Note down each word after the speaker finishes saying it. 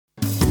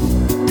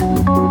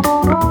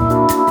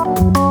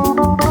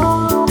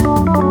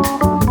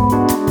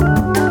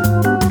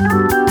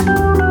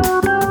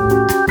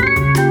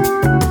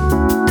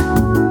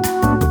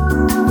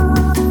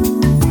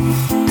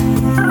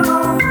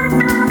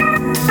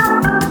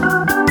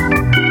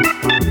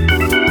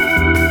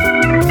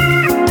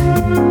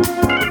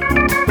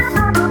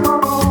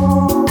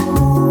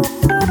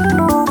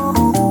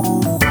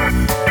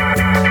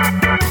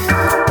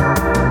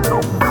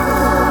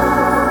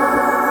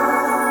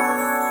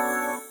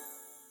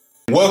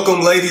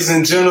Welcome, ladies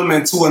and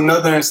gentlemen, to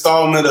another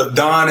installment of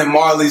Don and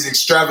Marley's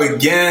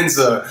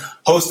Extravaganza,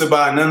 hosted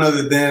by none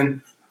other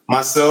than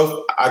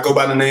myself. I go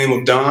by the name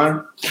of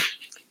Don.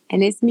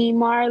 And it's me,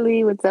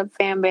 Marley. What's up,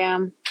 fam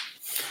bam?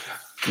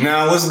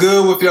 Now, what's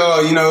good with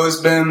y'all? You know, it's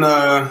been,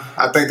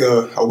 I think,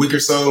 a week or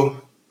so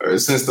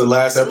since the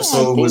last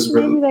episode was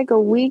maybe like a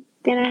week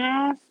and a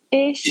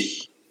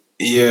half-ish.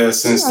 Yeah,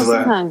 since the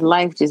last. Sometimes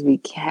life just be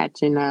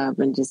catching up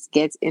and just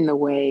gets in the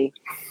way.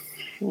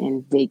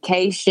 And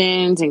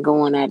vacations and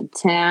going out of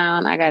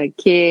town. I got a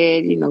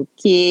kid,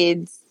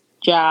 kids,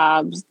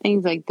 jobs,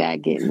 things like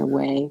that get in the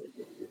way.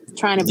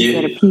 Trying to be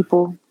better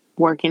people,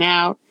 working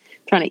out,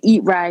 trying to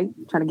eat right,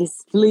 trying to get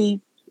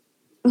sleep.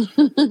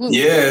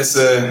 Yeah, it's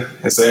an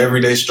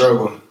everyday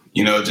struggle.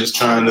 Just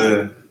trying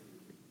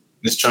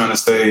to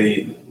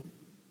stay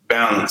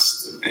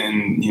balanced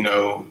and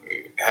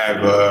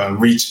have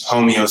reach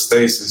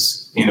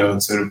homeostasis.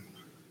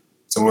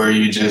 To where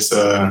you just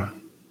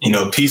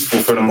peaceful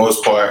for the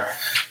most part,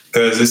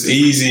 because it's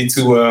easy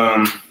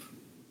to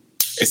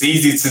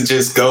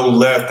just go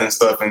left and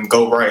stuff and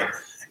go right.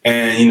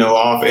 And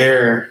off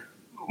air,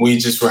 we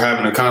just were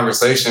having a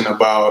conversation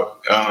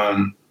about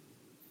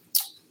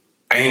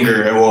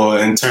anger. Well,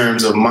 in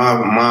terms of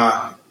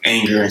my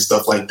anger and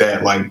stuff like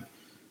that. Like,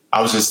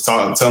 I was just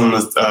telling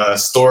a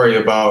story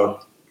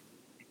about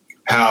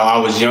how I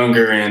was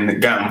younger and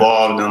got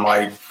involved in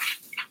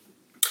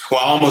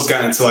I almost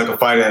got into a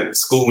fight at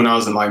school when I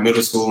was in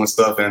middle school and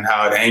stuff, and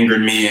how it angered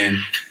me, and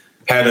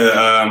had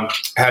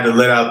to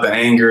let out the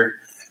anger,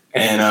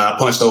 and I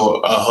punched a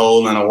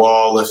hole in a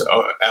wall at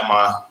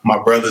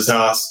my brother's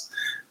house.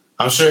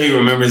 I'm sure he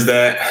remembers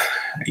that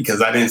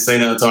because I didn't say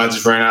nothing until I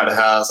just ran out of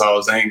the house. I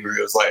was angry.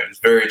 It was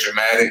very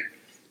dramatic.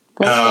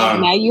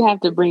 Now you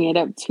have to bring it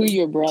up to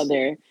your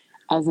brother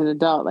as an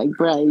adult. Like,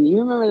 bro, you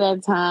remember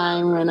that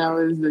time when I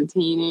was a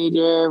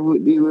teenager?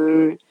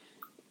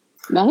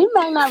 Now he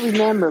might not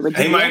remember, but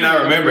he might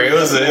not remember. It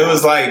was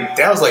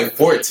that was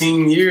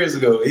 14 years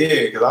ago.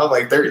 Yeah, because I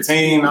was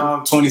 13. Now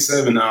I'm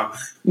 27 now.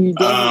 You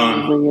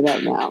definitely bring it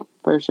up now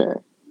for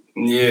sure.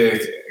 Yeah,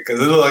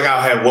 because it looked like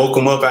I had woke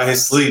him up out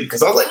his sleep.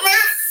 Because I was like, man,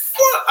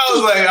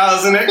 what? I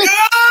was in there.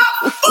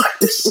 Fuck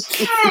this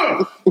shit.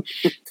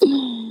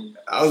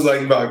 I was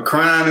about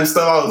crying and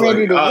stuff. I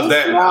was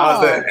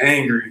that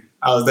angry.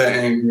 I was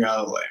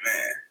like,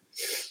 man.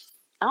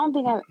 I don't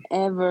think I've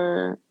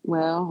ever.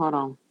 Well, hold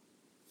on.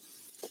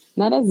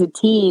 Not as a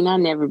teen,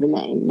 I've never been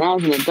angry. Now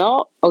as an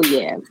adult, oh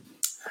yeah.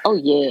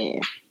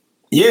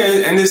 Yeah,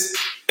 and it's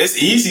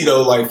easy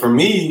though. For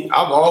me,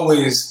 I've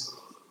always,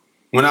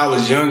 when I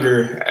was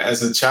younger,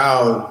 as a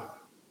child,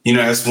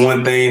 that's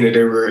one thing that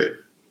they were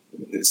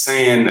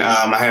saying.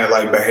 I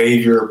had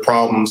behavior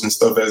problems and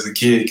stuff as a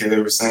kid, because they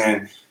were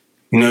saying,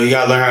 you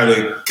gotta learn how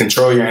to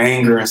control your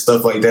anger and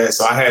stuff like that.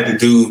 So I had to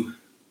do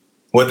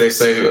what they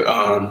say.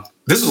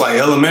 This was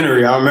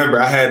elementary. I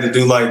remember I had to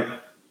do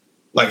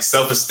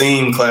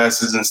self-esteem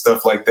classes and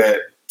stuff like that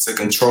to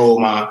control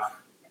my,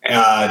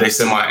 they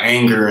said, my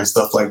anger and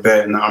stuff like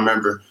that. And I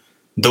remember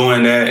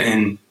doing that,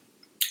 and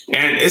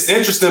it's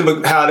interesting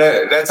how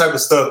that type of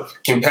stuff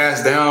can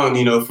pass down,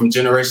 from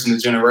generation to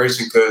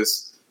generation.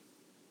 Because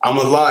I'm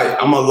a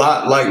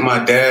lot like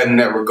my dad in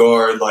that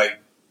regard.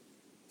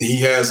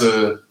 He has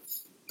a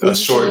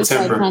short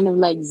temper. Kind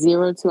of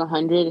 0 to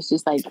 100. It's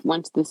just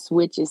once the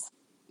switch is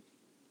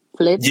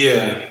flipped.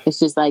 Yeah. It's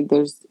just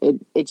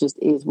it just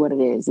is what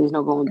it is. There's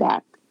no going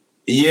back.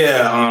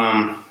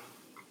 Yeah.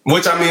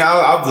 Which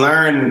I've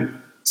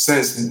learned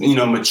since,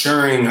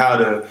 maturing, how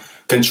to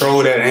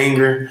control that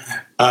anger.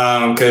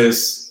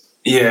 Cause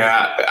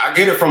I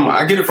get it from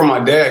my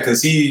dad,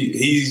 because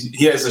he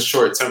has a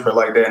short temper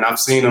like that. And I've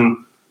seen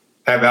him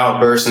have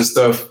outbursts and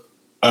stuff.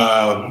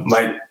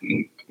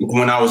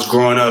 When I was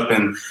growing up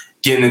and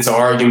getting into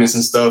arguments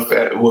and stuff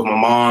with my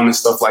mom and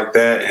stuff like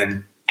that.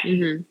 And,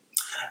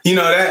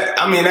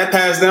 that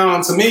passed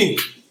down to me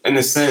in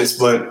a sense,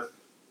 but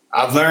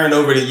I've learned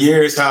over the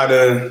years how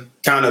to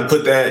kind of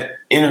put that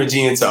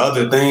energy into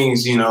other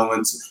things,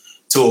 and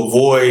to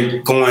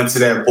avoid going to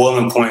that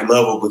boiling point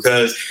level.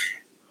 Because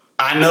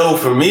I know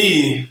for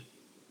me,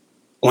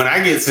 when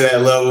I get to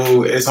that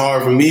level, it's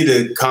hard for me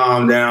to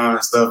calm down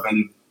and stuff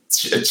and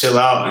chill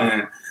out.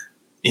 And,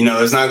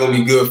 it's not going to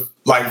be good,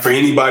 for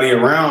anybody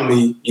around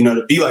me,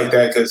 to be like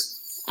that.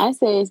 Because I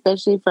say,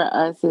 especially for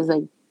us as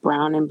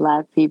brown and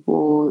black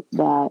people,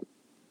 that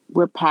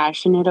we're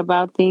passionate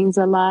about things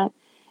a lot.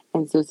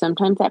 And so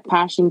sometimes that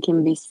passion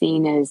can be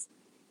seen as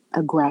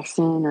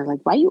aggression, or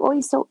why are you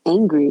always so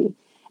angry?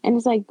 And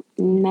it's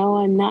no,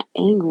 I'm not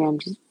angry. I'm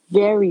just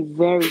very,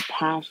 very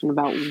passionate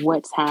about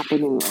what's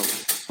happening,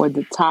 or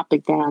the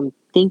topic that I'm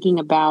thinking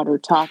about or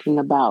talking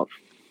about.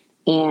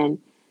 And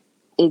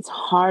it's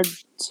hard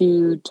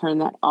to turn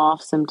that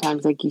off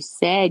sometimes. Like you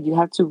said, you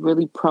have to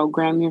really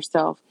program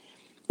yourself.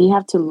 You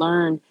have to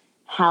learn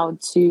how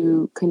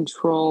to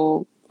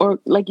control, or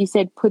like you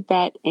said, put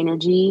that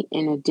energy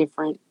in a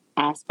different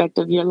aspect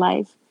of your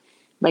life.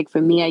 For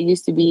me, I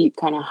used to be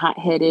kind of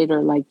hot-headed,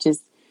 or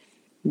just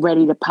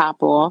ready to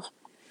pop off.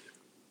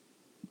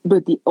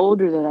 But the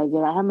older that I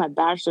get, I have my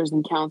bachelor's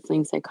in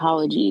counseling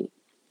psychology.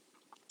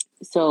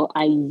 So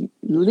I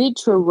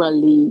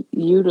literally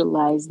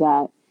utilize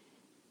that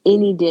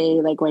any day.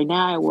 Like right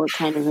now, I work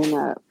kind of in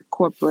a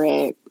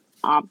corporate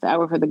I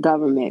work for the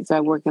government. So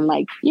I work in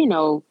like,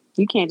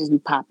 you can't just be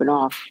popping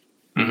off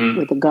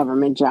with a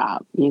government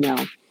job,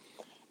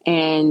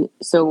 And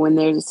so when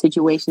there's a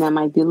situation that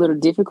might be a little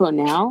difficult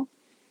now,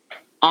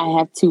 I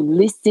have to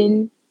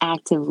listen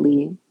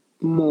actively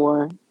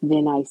more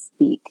than I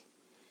speak.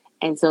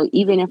 And so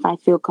even if I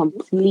feel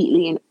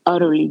completely and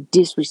utterly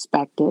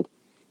disrespected,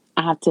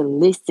 I have to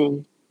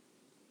listen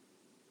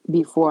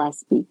before I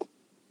speak.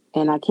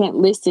 And I can't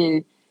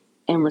listen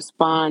and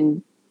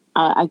respond.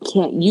 I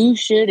can't, you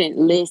shouldn't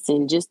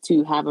listen just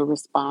to have a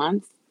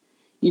response.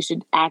 You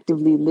should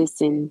actively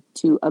listen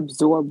to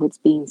absorb what's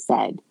being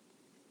said.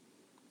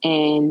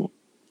 And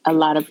a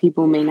lot of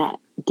people may not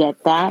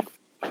get that.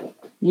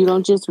 You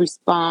don't just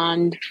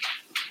respond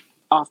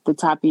off the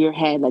top of your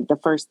head, like the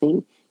first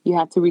thing. You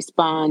have to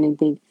respond and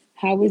think,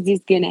 how is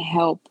this going to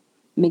help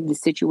make the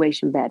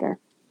situation better?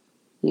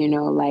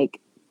 Like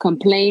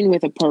complain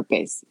with a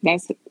purpose.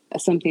 That's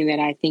something that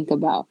I think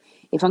about.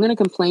 If I'm going to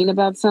complain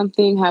about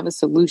something, have a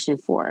solution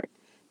for it.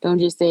 Don't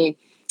just say,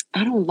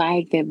 I don't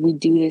like that we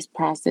do this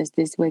process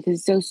this way because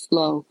it's so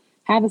slow.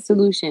 Have a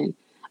solution.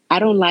 I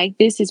don't like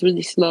this. It's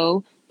really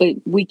slow, but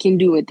we can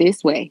do it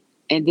this way.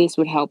 And this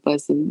would help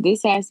us in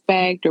this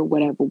aspect or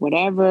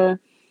whatever.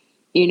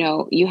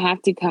 You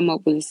have to come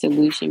up with a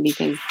solution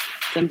because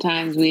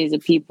sometimes we as a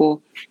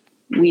people,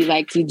 we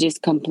like to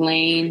just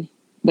complain,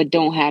 but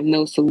don't have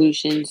no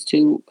solutions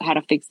to how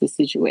to fix the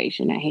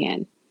situation at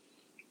hand.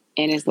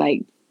 And it's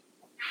like,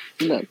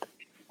 look,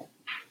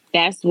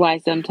 that's why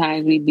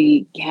sometimes we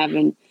be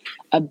having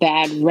a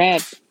bad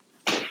rep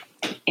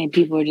and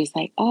people are just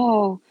like,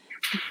 oh,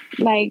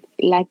 like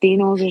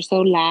Latinos are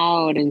so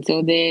loud and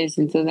so this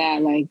and so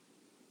that. Like,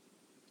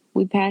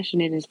 we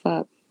passionate as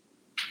fuck.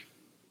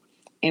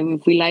 And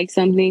if we like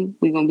something,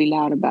 we're going to be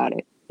loud about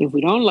it. If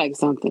we don't like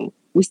something,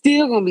 we're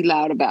still going to be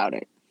loud about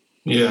it.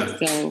 Yeah.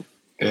 So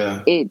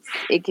yeah,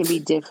 it can be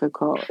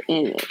difficult.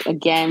 And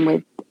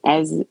again,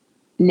 as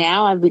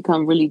now I've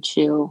become really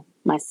chill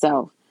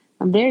myself.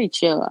 I'm very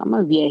chill. I'm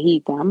a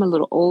viejita. I'm a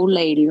little old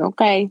lady.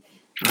 Okay.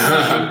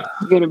 I'm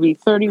going to be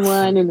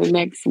 31 in the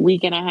next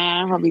week and a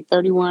half. I'll be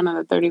 31 on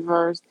the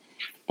 31st.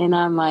 And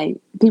I'm like,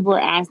 people are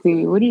asking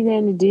me, what are you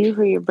going to do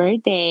for your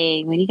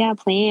birthday? What do you got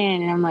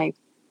planned? And I'm like,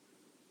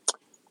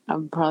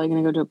 I'm probably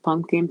going to go to a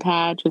pumpkin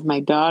patch with my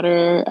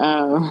daughter.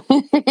 I'm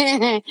going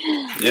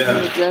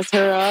to dress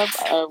her up.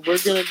 We're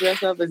going to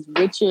dress up as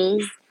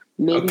witches.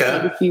 Maybe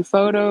take a few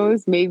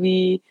photos.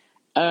 Maybe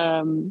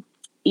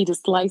eat a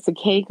slice of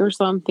cake or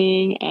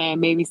something.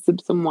 And maybe sip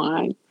some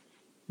wine.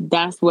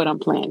 That's what I'm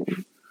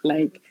planning.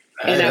 Like,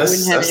 and I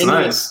wouldn't have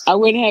nice. I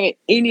wouldn't have it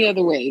any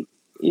other way,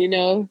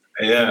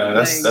 Yeah,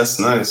 that's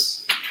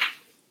nice.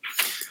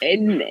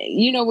 And,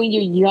 when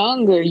you're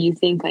younger, you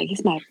think, like,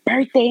 it's my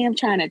birthday. I'm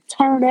trying to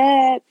turn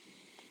up.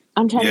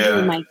 I'm trying to be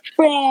with my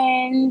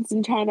friends.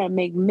 I'm trying to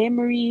make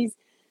memories.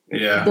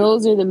 Yeah.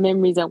 Those are the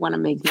memories I want to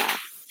make now.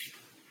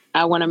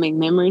 I want to make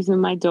memories with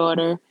my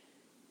daughter.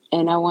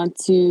 And I want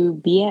to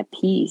be at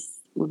peace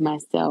with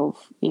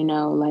myself.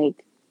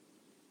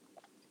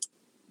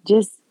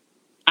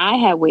 I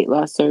had weight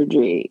loss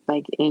surgery,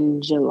 like,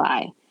 in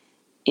July.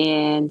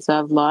 And so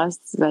I've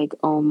lost, like,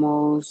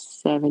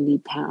 almost 70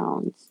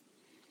 pounds.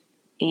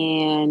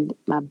 And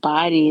my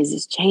body is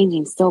just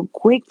changing so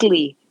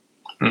quickly.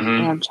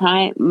 And I'm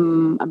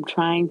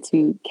trying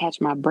to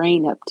catch my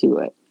brain up to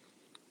it.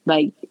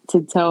 Like,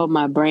 to tell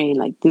my brain,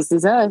 like, this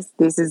is us.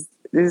 This is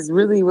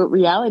really what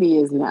reality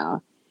is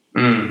now.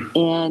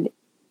 And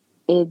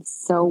it's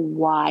so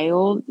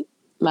wild.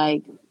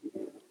 Like,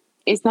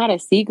 it's not a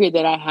secret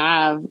that I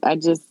have. I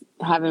just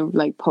haven't,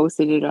 like,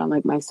 posted it on,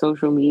 like, my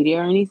social media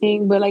or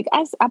anything. But, like,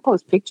 I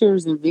post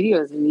pictures and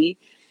videos of me.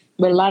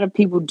 But a lot of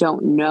people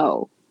don't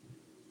know.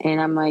 And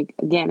I'm like,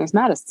 again, it's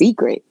not a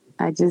secret.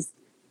 If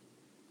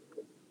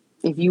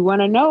you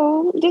want to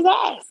know, just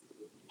ask.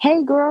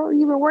 Hey, girl,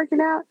 you been working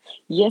out?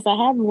 Yes, I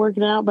have been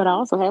working out, but I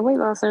also had weight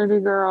loss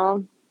surgery,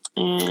 girl.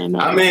 And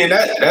I mean,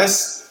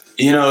 that's,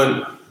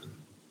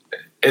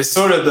 it's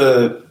sort of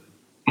the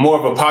more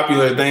of a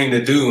popular thing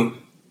to do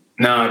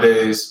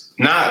nowadays.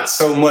 Not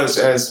so much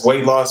as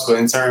weight loss, but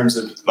in terms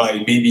of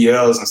like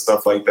BBLs and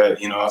stuff like that.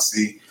 I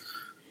see,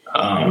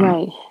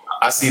 right.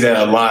 I see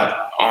that a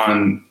lot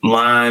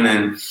online,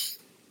 and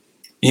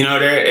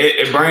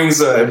it brings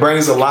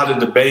a lot of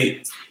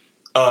debate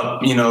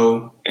up.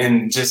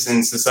 And just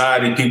in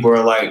society, people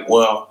are like,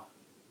 well,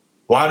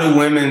 why do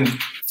women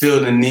feel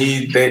the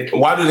need?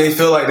 Why do they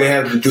feel like they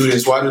have to do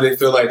this? Why do they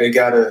feel like they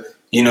gotta,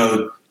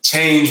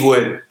 change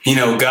what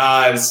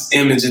God's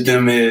image of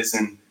them is,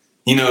 and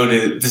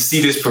to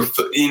see this,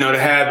 to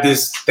have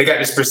this, they got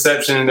this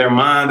perception in their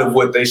mind of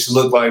what they should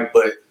look like,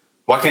 but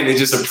why can't they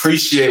just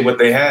appreciate what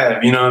they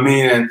have? You know what I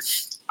mean? And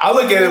I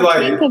look at it like,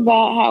 think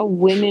about how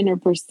women are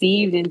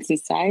perceived in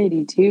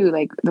society too.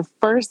 Like, the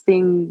first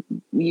thing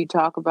you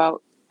talk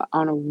about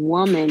on a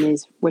woman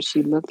is what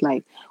she looked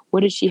like. What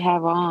did she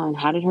have on?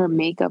 How did her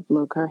makeup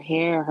look? Her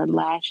hair, her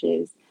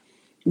lashes.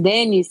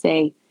 Then you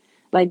say,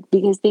 like,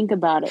 because think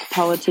about it,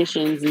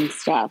 politicians and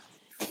stuff.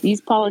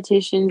 These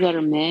politicians that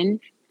are men,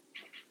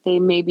 they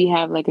maybe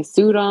have like a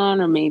suit on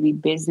or maybe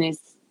business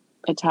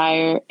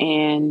attire,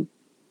 and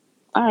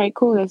all right,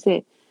 cool, that's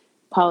it.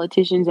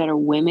 Politicians that are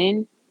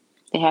women,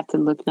 they have to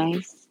look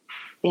nice.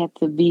 They have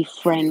to be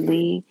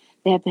friendly.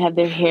 They have to have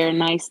their hair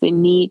nicely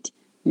neat,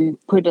 and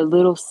put a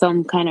little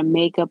some kind of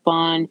makeup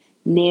on,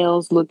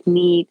 nails look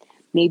neat,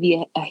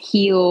 maybe a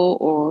heel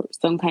or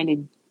some kind of,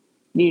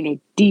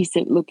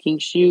 decent looking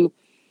shoe.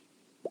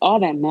 All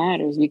that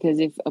matters, because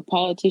if a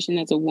politician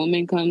that's a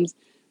woman comes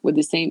with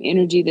the same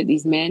energy that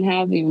these men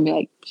have, they can be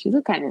like, she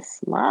look kind of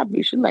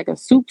sloppy. She's like a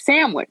soup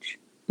sandwich,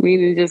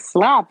 meaning just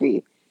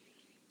sloppy.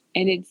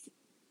 And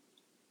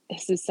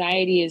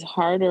society is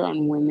harder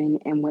on women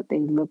and what they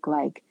look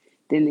like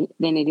than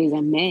it is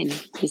on men,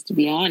 just to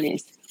be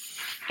honest.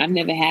 I've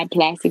never had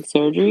plastic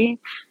surgery,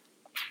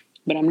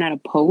 but I'm not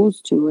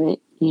opposed to it,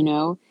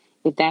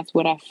 if that's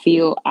what I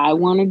feel I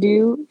want to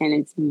do, and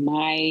it's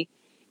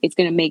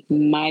going to make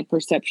my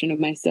perception of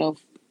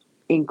myself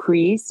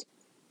increase.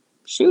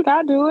 Shoot,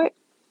 I'll do it.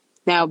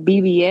 Now,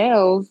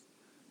 BBLs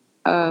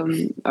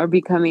are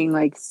becoming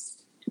like,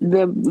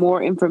 the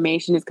more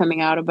information is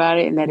coming out about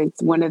it, and that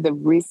it's one of the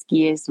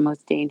riskiest,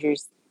 most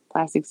dangerous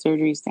plastic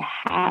surgeries to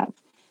have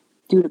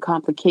due to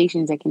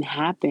complications that can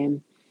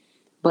happen.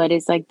 But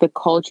it's like the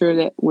culture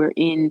that we're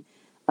in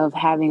of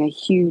having a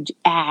huge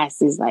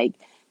ass is like,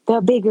 the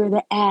bigger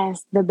the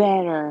ass, the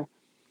better.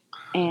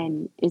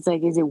 And it's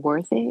like, is it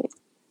worth it?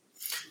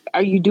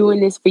 Are you doing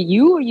this for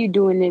you, or are you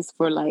doing this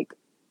for like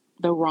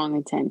the wrong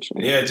attention?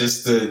 Yeah,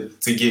 just to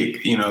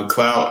get,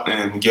 clout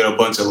and get a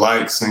bunch of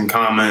likes and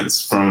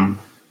comments from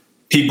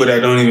people that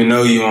don't even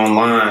know you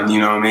online. You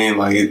know what I mean?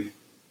 Like,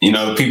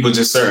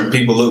 certain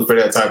people look for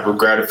that type of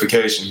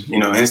gratification,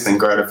 instant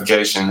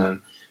gratification.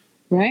 And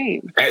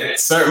right. At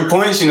certain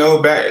points,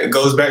 it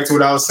goes back to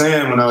what I was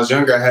saying. When I was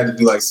younger, I had to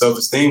do like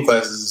self-esteem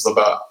classes. It's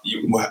about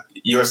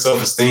your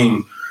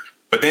self-esteem.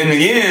 But then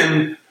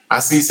again, I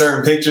see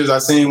certain pictures. I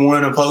seen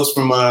one a post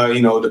from,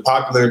 the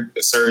popular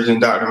surgeon,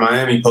 Dr.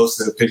 Miami,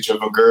 posted a picture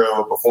of a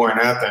girl before and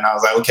after. And I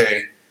was like,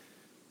 okay.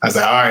 I was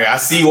like, all right, I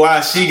see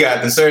why she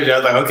got the surgery. I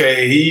was like,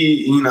 okay,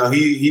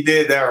 he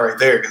did that right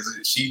there, because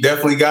she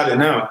definitely got it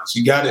now.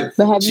 She got it.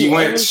 But have she you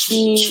went. ever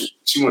seen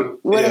She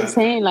went. What yeah. I'm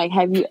saying? Like,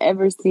 have you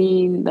ever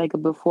seen like a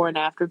before and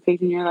after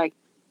picture? And you're like,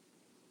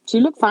 she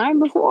looked fine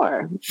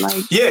before.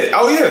 Like, yeah,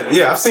 oh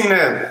yeah. I've seen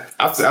that.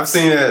 I've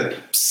seen that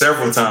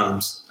several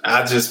times.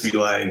 I just be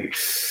like,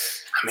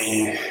 I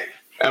mean,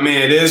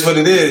 it is what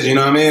it is. You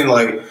know what I mean?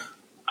 Like,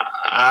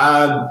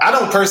 I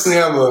don't personally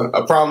have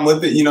a problem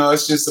with it.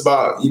 It's just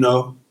about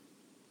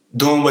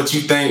doing what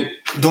you think,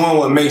 doing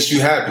what makes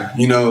you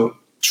happy,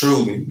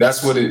 truly.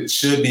 That's what it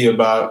should be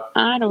about.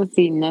 I don't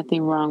see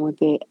nothing wrong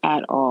with it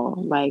at all.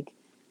 Like,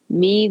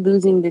 me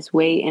losing this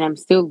weight, and I'm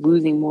still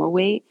losing more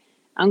weight,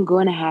 I'm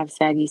going to have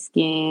saggy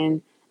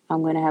skin.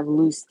 I'm going to have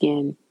loose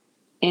skin.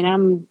 And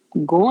I'm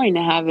going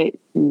to have it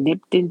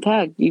nipped and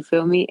tucked. You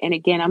feel me? And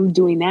again, I'm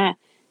doing that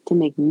to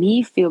make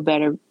me feel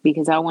better,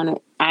 because I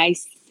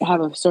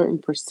have a certain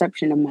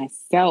perception of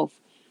myself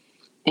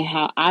and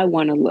how I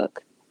want to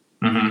look.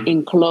 Mm-hmm.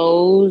 In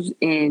clothes,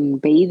 in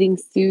bathing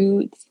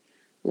suits.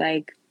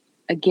 Like,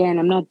 again,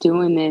 I'm not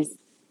doing this.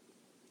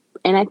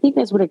 And I think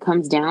that's what it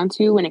comes down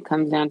to when it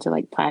comes down to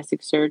like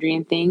plastic surgery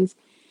and things.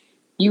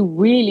 You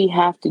really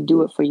have to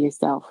do it for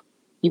yourself.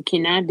 You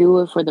cannot do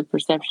it for the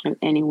perception of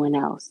anyone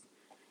else.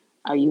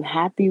 Are you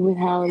happy with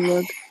how it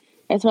looks?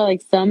 That's why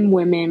like some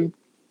women,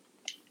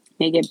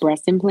 they get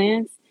breast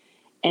implants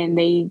and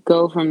they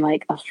go from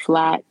like a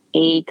flat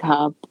A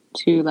cup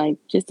to like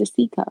just a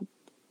C cup.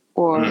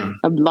 Or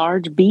a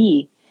large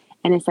B.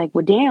 And it's like,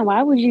 well, damn,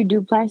 why would you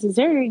do plastic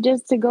surgery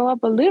just to go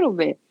up a little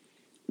bit?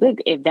 Look,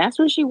 if that's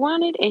what she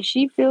wanted and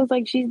she feels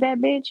like she's that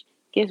bitch,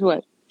 guess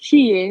what?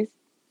 She is.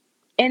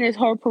 And it's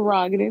her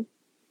prerogative.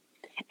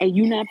 And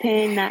you not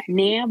paying not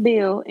now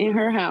bill in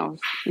her house.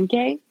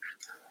 Okay?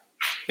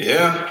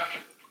 Yeah.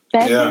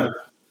 That's yeah. it.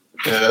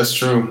 Yeah, that's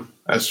true.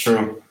 That's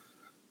true.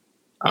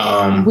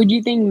 Would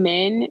you think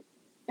men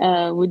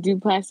would do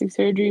plastic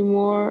surgery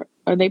more?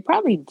 Or they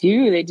probably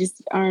do. They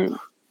just aren't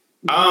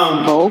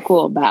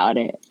vocal about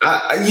it.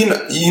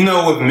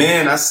 With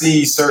men, I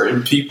see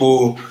certain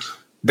people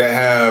that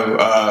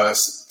have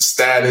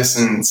status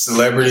and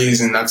celebrities,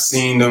 and I've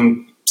seen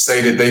them say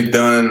that they've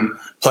done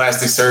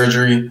plastic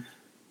surgery.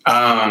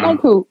 Like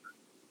who?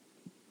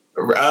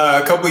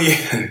 A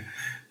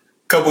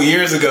couple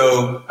years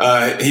ago,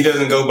 he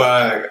doesn't go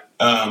by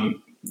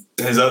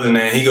his other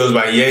name. He goes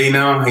by Ye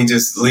now. He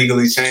just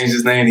legally changed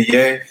his name to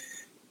Ye. A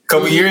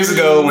couple years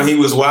ago, when he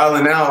was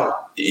wilding out,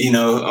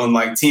 on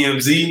like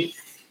TMZ,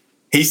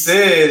 he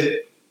said,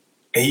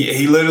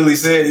 he literally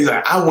said, he's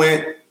like, I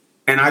went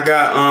and I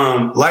got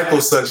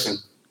liposuction.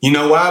 You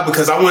know why?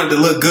 Because I wanted to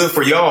look good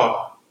for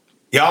y'all.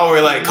 Y'all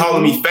were like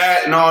calling me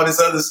fat and all this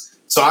other.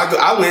 So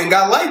I went and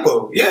got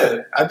lipo. Yeah,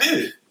 I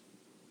did it.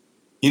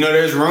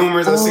 There's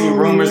rumors. I've seen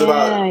rumors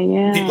about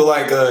people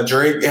like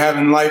Drake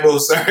having lipo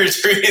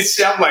surgery and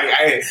shit. I'm like,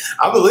 hey,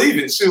 I believe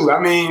it. Shoot, I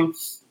mean,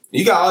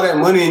 you got all that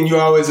money and you're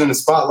always in the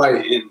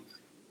spotlight, and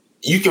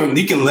you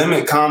can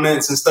limit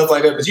comments and stuff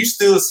like that, but you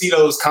still see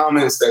those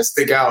comments that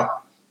stick out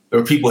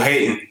or people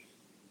hating.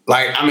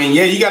 Like, I mean,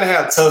 yeah, you got to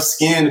have tough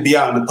skin to be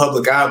out in the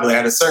public eye, but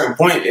at a certain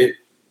point,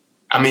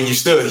 you're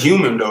still a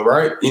human though,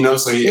 right? You know,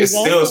 so it's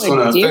still going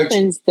to affect you. There's a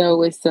difference though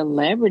with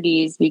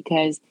celebrities,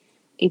 because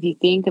if you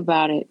think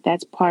about it,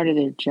 that's part of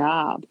their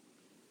job.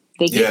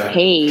 They get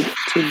paid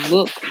to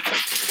look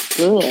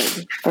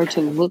good or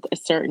to look a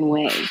certain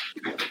way.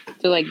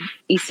 So, like,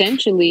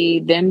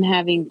 essentially, them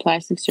having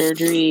plastic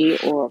surgery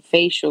or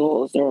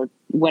facials or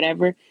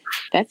whatever,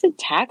 that's a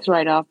tax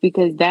write-off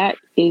because that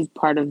is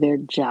part of their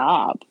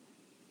job.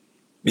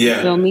 Yeah.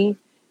 You feel me?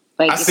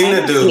 Like, if I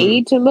got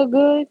paid to look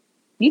good,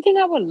 you think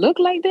I would look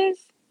like this?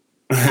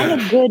 I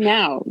look good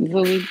now. You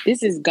feel me?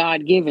 This is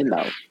God-given,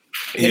 though.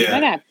 But if I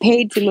got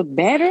paid to look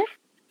better,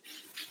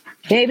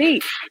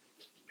 baby,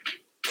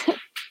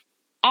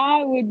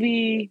 I would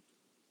be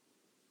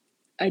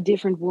a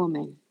different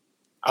woman.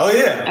 Oh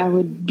yeah, I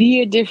would be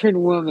a different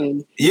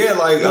woman. Yeah,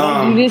 like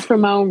I do this for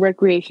my own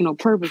recreational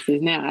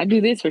purposes. Now I do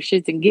this for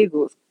shits and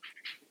giggles.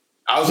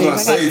 I was gonna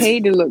say, if I got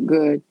paid to look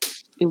good,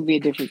 it would be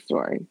a different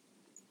story.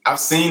 I've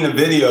seen a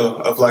video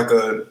of like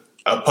a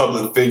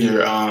public figure,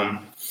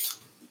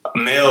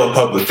 male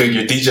public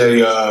figure,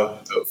 DJ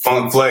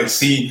Funk Flex.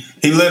 He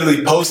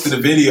literally posted a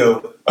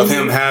video of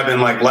him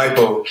having like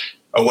lipo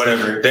or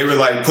whatever. They were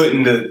like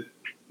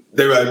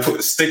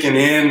sticking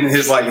in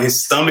his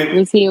stomach.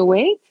 Was he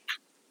awake?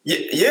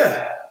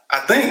 Yeah, I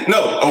think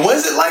no. Or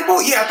was it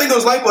lipo? Yeah, I think it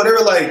was lipo.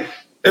 They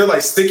were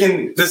like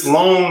sticking this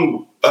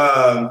long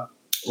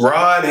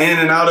rod in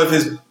and out of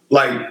his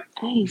body.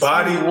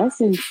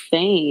 That's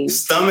insane.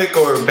 Stomach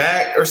or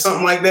back or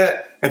something like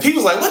that. And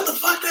people's like, "What the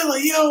fuck?" They're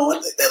like, "Yo,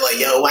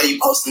 why you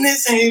posting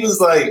this?" And he was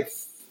like,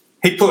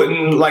 he put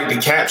in like the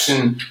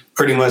caption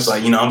pretty much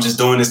like, I'm just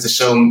doing this to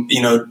show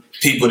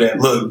people that,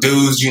 look,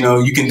 dudes,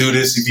 you can do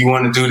this if you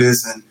want to do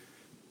this, and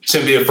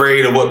shouldn't be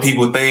afraid of what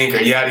people think or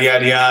yada,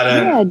 yada, yada.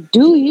 Yeah,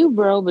 do you,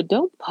 bro, but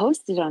don't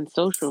post it on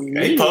social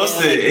media. He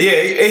posted it.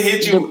 Yeah, it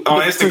hit you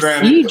on Instagram.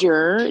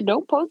 Procedure.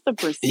 Don't post the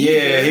procedure.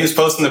 Yeah, he was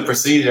posting the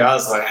procedure. I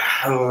was like,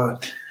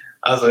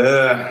 but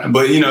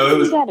it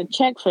was. You got to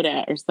check for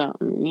that or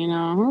something.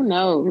 Who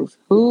knows?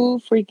 Who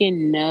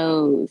freaking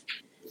knows?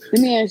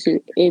 Let me ask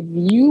you, if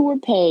you were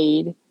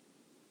paid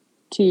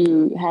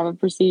to have a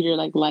procedure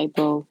like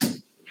lipo,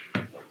 and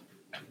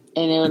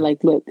they were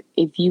like, look,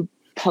 if you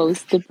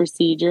post the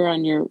procedure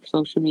on your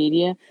social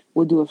media,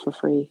 we'll do it for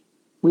free.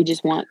 We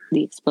just want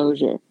the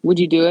exposure. Would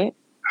you do it?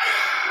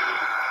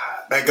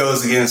 That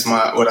goes against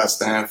what I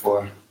stand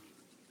for.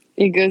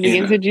 It goes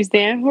against what you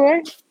stand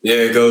for? Yeah,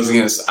 it goes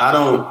against.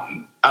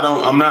 I'm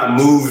not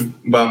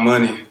moved by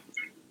money.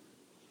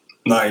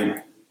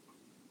 Like,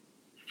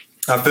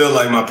 I feel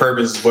like my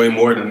purpose is way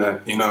more than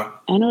that, I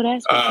know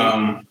that's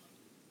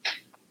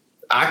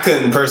I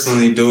couldn't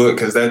personally do it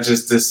because it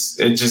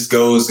just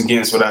goes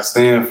against what I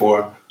stand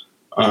for.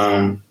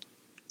 Now,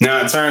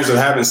 in terms of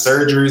having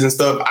surgeries and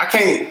stuff, I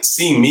can't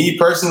see me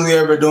personally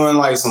ever doing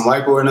like some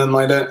lipo or nothing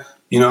like that.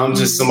 I'm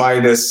just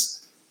somebody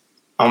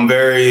I'm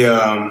very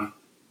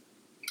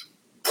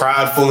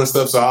prideful and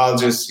stuff. So I'll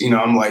just,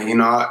 I'm like,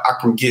 I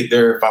can get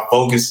there if I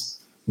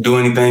do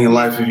anything in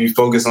life if you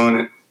focus on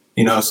it,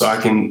 so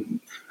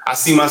I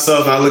see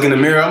myself and I look in the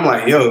mirror. I'm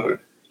like, yo,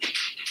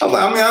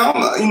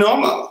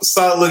 I'm a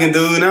solid looking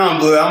dude now.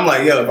 But I'm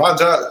like, yo, if I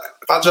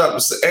drop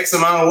X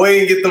amount of weight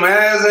and get them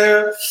abs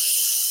there,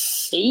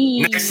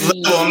 I'm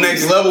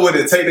next level with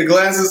it. Take the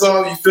glasses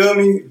off. You feel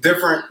me?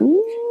 Different.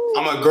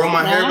 I'm gonna grow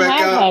my hair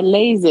back out. I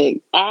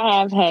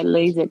have had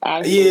LASIK.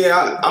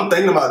 I'm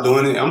thinking about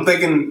doing it. I'm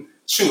thinking,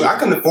 shoot, I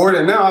can afford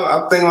it now.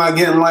 I'm thinking about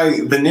getting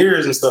like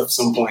veneers and stuff at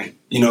some point.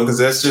 Because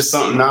that's just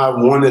something I've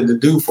wanted to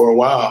do for a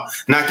while.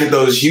 Not get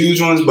those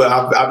huge ones, but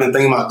I've been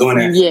thinking about doing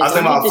that. Yeah, I was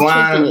thinking about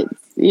flying. I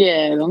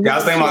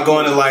was thinking about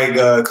going to like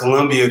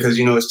Colombia because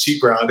it's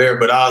cheaper out there.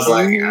 But I was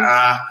like,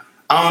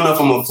 I don't know if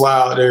I'm gonna fly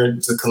out there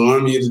to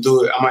Colombia to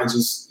do it. I might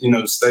just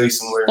stay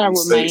somewhere. Start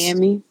with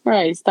Miami,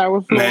 right? Start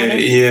with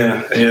Florida.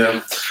 Yeah.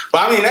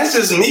 But I mean, that's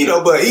just me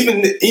though. But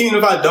even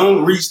if I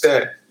don't reach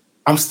that,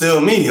 I'm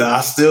still me. I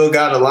still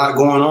got a lot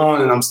going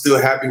on, and I'm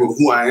still happy with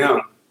who I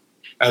am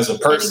as a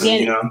person.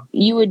 Again,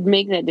 you would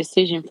make that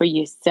decision for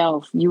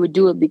yourself. You would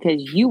do it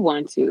because you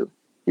want to,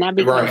 not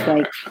because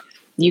like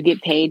you get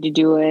paid to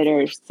do it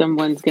or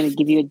someone's going to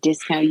give you a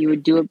discount. You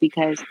would do it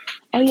because,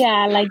 oh yeah,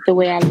 I like the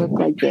way I look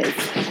like this.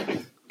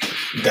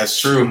 That's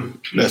true.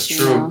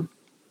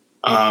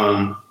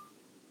 But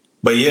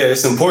yeah,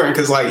 it's important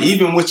because like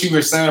even what you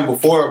were saying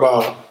before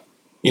about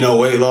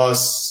weight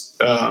loss,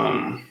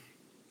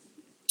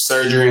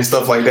 surgery and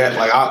stuff like that,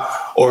 like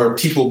or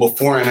people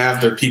before and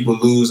after people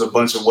lose a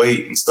bunch of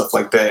weight and stuff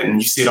like that,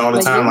 and you see it all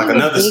the time. Like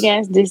another big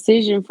ass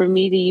decision for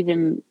me to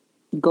even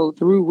go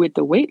through with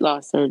the weight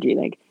loss surgery.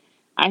 Like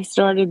I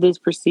started this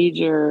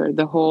procedure,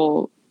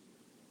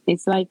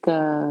 it's like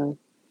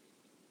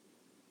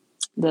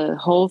the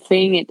whole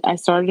thing. I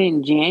started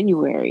in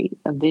January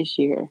of this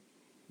year.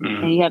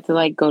 And you have to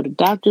like go to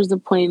doctor's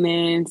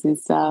appointments and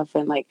stuff.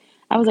 And like,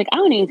 I was like, I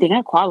don't even think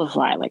I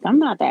qualify. Like, I'm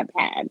not that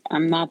bad.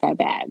 I'm not that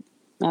bad.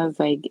 I was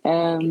like,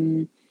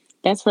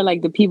 that's for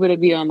like the people to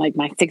be on like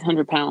my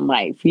 600-pound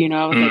life. You know,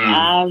 I was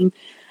like,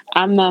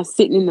 I'm not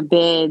sitting in the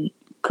bed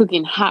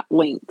cooking hot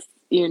links.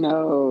 You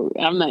know,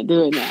 I'm not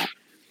doing that.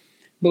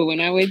 But when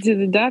I went to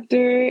the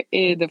doctor,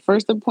 the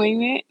first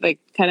appointment, like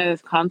kind of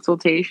this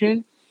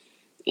consultation,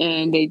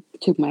 and they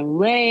took my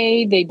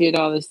weight, they did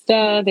all this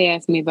stuff. They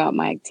asked me about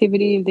my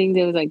activity and things.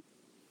 It was like,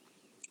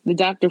 the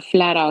doctor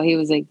flat out, he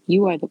was like,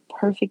 you are the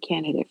perfect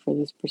candidate for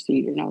this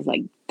procedure. And I was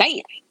like,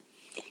 damn.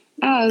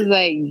 I was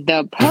like,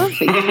 the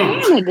perfect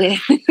candidate.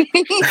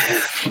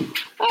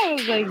 I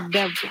was like,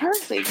 the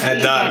perfect.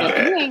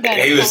 You ain't got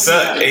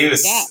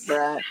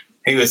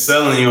he was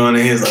selling you on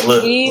it. He was like,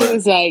 look,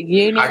 was like,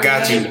 you know, I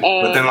got you.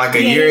 Within like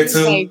a year or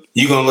two, like,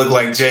 you gonna look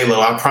like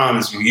J-Lo. I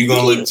promise you. You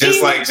gonna look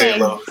just like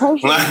J-Lo.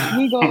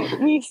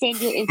 Perfect. We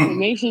send your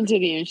information to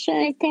the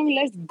insurance company.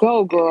 Let's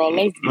go, girl.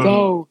 Let's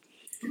go.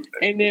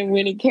 And then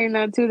when it came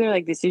out to, they're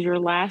like, this is your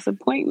last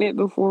appointment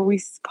before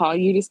we call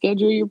you to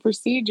schedule your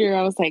procedure.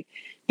 I was like,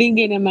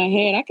 thinking in my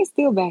head, I could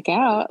still back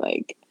out.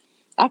 Like,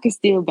 I could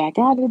still back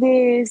out of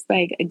this.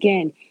 Like,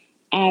 again,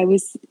 I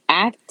was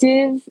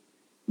active,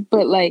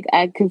 but like,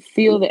 I could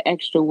feel the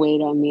extra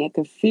weight on me. I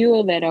could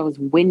feel that I was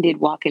winded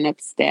walking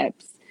up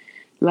steps.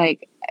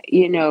 Like,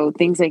 you know,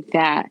 things like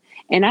that.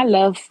 And I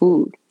love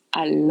food.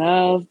 I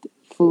loved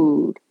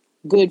food.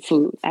 Good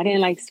food. I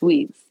didn't like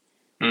sweets.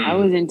 I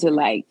was into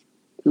like,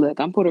 look,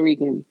 I'm Puerto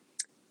Rican.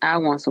 I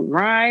want some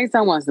rice.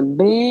 I want some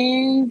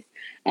beans.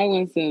 I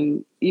want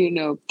some, you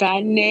know,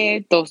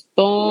 carne,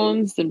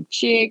 tostón, some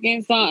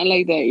chicken, something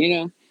like that, you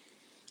know.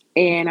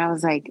 And I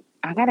was like,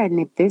 I gotta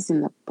nip this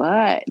in the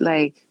butt.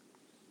 Like,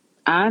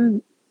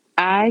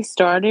 I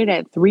started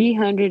at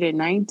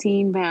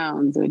 319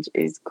 pounds, which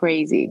is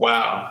crazy.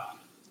 Wow.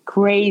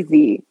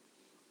 Crazy.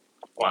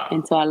 Wow.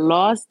 And so I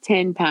lost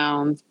 10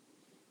 pounds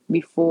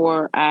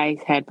before I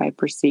had my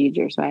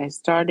procedure. So I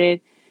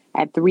started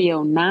at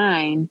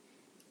 309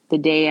 the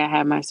day I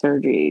had my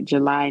surgery,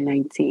 July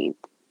 19th.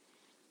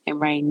 And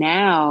right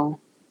now,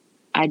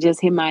 I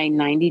just hit my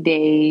 90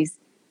 days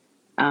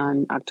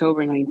on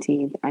October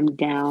 19th. I'm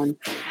down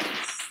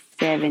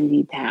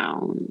 70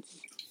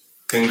 pounds.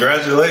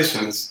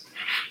 Congratulations.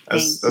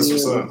 That's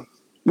what's up.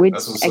 Which,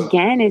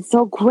 again, it's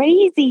so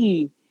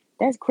crazy.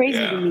 That's crazy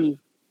to me.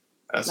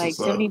 That's like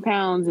 70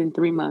 pounds in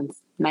 3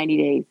 months, 90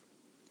 days.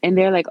 And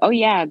they're like, oh,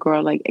 yeah,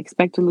 girl, like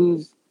expect to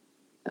lose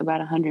about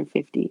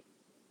 150.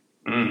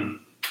 And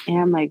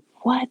I'm like,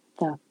 what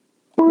the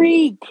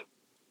freak?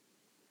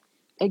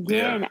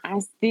 Again, I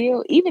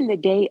still, even the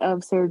day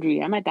of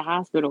surgery, I'm at the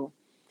hospital.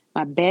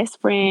 My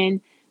best friend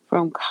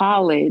from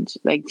college,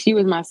 like she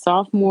was my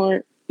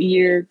sophomore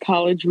year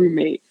college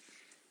roommate.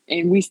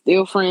 And we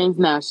still friends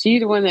now.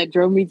 She's the one that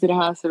drove me to the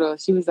hospital.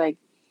 She was like,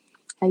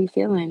 how you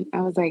feeling?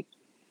 I was like,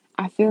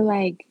 I feel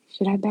like,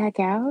 should I back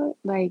out?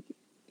 Like,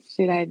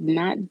 should I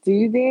not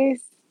do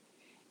this?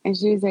 And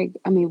she was like,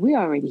 I mean, we're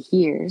already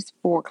here. It's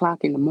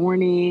 4:00 in the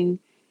morning.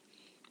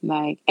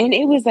 Like, and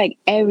it was like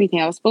everything.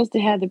 I was supposed to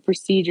have the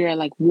procedure at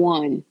like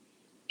 1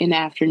 in the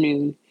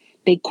afternoon.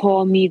 They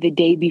called me the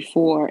day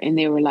before and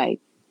they were like,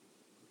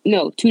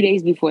 no, 2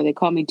 days before. They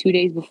called me 2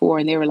 days before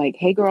and they were like,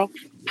 hey girl,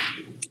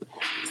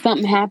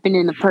 something happened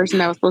and the person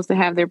that was supposed to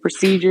have their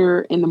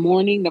procedure in the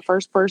morning, the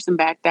first person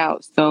backed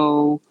out.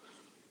 So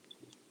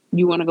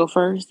you want to go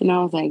first? And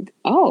I was like,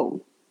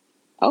 oh,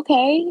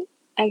 okay.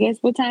 I guess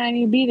what time I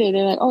need to be there?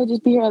 They're like, oh,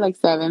 just be here at like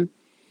 7.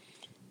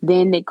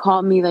 Then they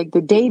called me like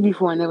the day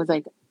before and they was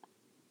like,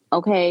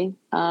 okay,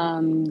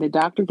 the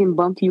doctor can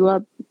bump you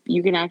up.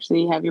 You can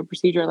actually have your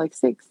procedure at like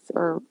 6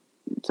 or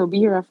so be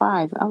here at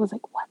 5. I was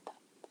like, what?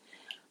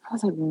 I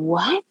was like,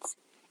 what?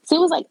 So it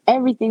was like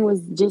everything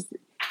was just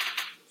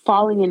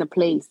falling into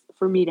place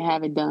for me to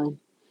have it done.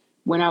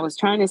 When I was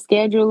trying to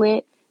schedule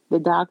it, the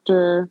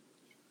doctor,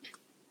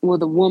 well,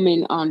 the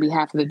woman on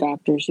behalf of the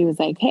doctor, she was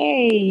like,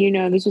 hey, you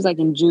know, this was like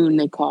in June,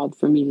 they called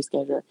for me to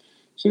schedule.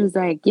 She was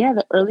like, yeah,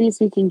 the earliest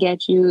we can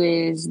get you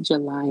is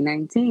July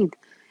 19th.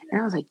 And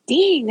I was like,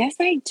 dang, that's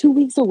like 2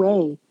 weeks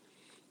away.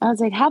 I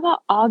was like, how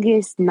about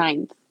August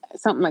 9th?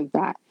 Something like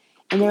that.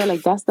 And they were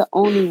like, that's the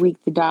only week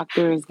the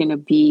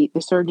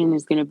surgeon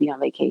is going to be on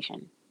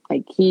vacation.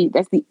 Like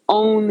that's the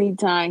only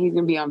time he's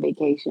going to be on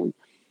vacation.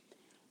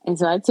 And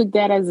so I took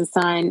that as a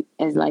sign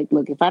as like,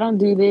 look, if I don't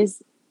do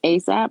this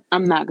ASAP,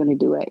 I'm not going to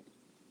do it.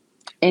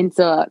 And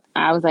so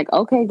I was like,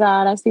 okay,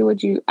 God, I see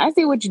what you're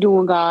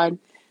doing, God.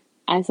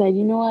 I said,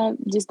 you know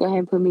what? Just go ahead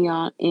and put me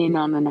on the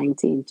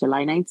 19th,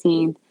 July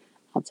 19th.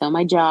 I'll tell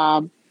my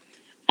job.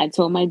 I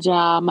told my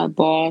job, my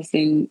boss,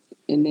 and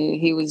then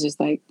he was just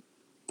like,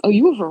 oh,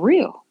 you were for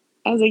real?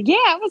 I was like, yeah,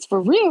 I was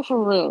for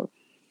real.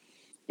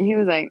 And he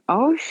was like,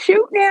 oh,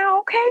 shoot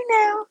now. Okay,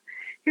 now.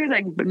 He was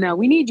like, but now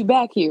we need you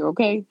back here,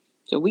 okay?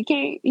 So we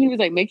can't, he was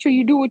like, make sure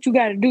you do what you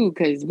got to do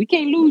because we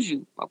can't lose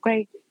you,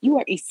 okay? You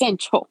are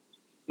essential.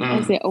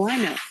 I said, oh,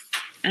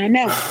 I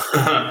know.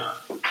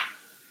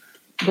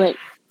 But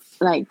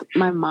like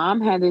my mom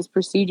had this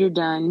procedure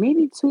done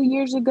maybe 2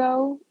 years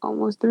ago,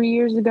 almost 3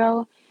 years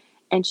ago,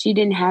 and she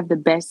didn't have the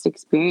best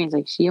experience.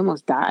 Like she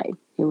almost died.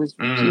 She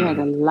had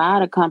a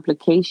lot of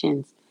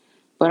complications,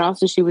 but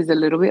also she was a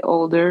little bit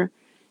older.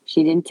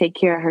 She didn't take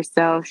care of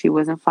herself. She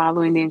wasn't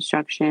following the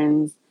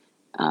instructions,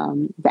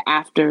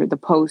 the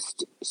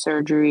post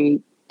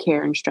surgery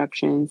care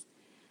instructions.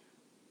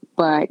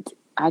 But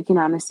I can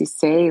honestly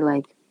say,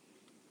 like,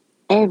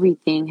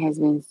 everything has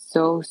been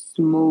so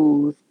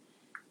smooth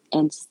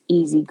and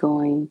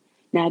easygoing.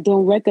 Now, I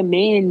don't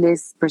recommend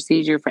this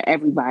procedure for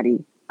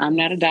everybody. I'm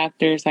not a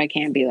doctor, so I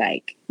can't be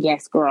like,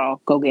 yes,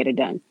 girl, go get it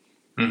done.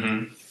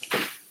 Mm-hmm.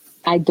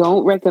 I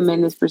don't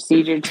recommend this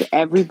procedure to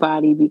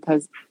everybody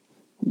because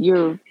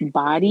your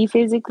body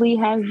physically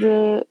has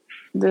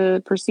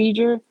the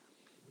procedure,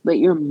 but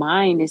your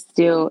mind is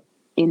still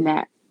in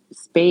that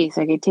space.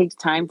 Like it takes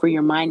time for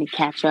your mind to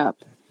catch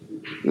up.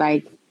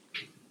 Like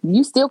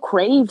you still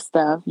crave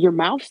stuff. Your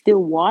mouth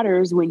still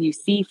waters when you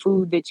see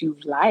food that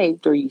you've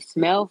liked or you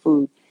smell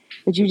food,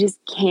 but you just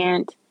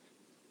can't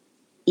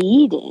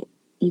eat it.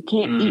 You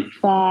can't eat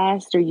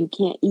fast or you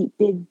can't eat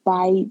big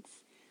bites.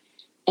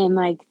 And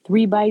like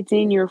 3 bites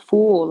in, you're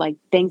full, like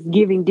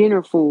Thanksgiving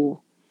dinner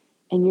full.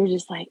 And you're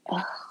just like,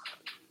 ugh.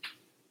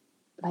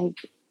 Like,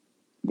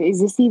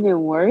 is this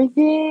even worth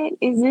it?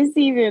 Is this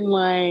even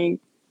like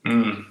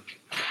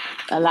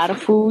a lot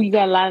of food? You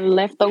got a lot of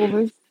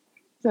leftovers.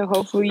 So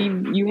hopefully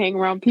you hang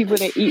around people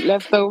that eat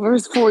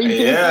leftovers for you.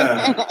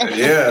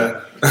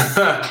 Yeah.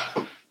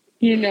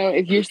 You know,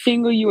 if you're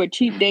single, you a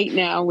cheap date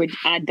now, which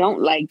I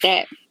don't like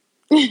that.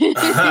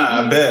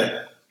 I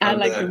bet. I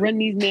like to run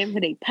these men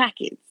for their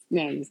pockets.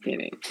 No, I'm just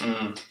kidding.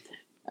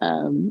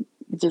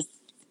 Just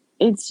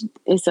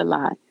it's a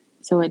lot.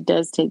 So it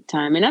does take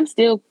time. And I'm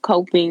still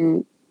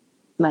coping,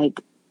 like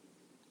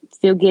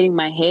still getting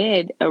my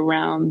head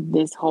around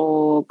this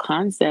whole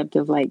concept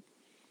of like,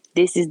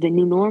 this is the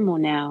new normal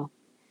now.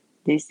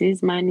 This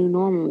is my new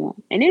normal.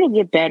 And it'll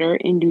get better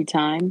in due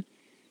time.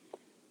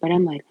 But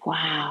I'm like,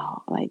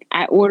 wow. Like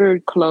I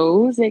ordered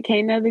clothes that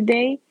came the other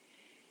day.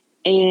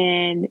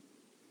 And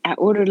I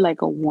ordered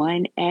like a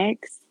 1X.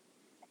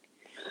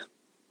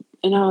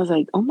 And I was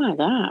like, oh my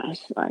gosh.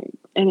 Like,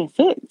 and it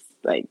fits.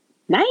 Like,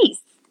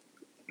 nice.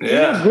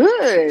 Yeah.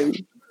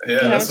 Good.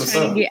 Yeah, and that's I was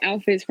trying to get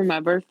outfits for my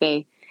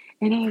birthday.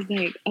 And I was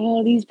like,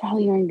 oh, these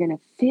probably aren't going to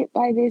fit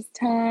by this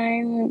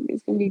time.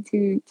 It's going to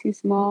be too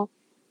small.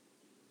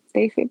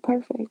 They fit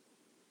perfect.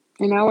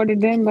 And I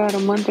ordered them about a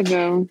month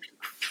ago.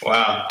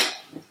 Wow.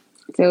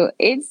 So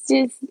it's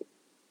just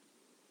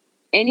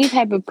any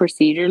type of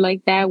procedure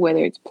like that,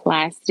 whether it's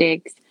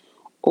plastics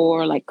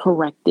or like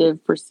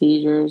corrective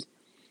procedures.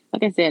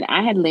 Like I said,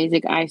 I had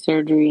LASIK eye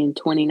surgery in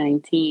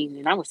 2019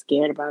 and I was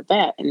scared about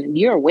that. And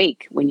you're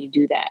awake when you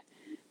do that.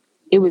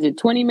 It was a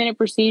 20-minute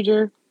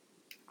procedure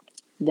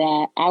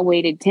that I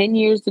waited 10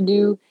 years to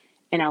do,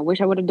 and I wish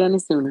I would have done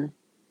it sooner.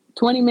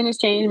 20 minutes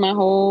changed my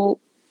whole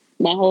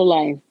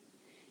life.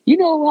 You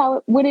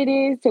know what it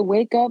is to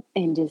wake up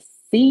and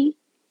just see?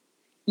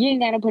 You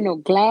ain't got to put no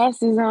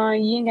glasses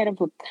on. You ain't got to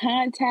put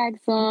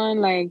contacts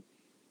on. Like,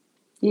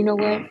 you know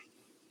what?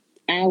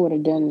 I would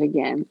have done it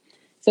again.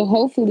 So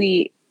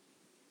hopefully,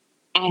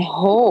 I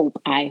hope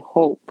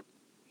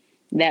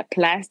that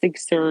plastic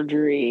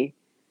surgery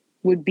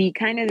would be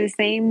kind of the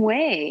same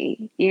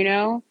way, you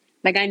know?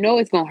 Like, I know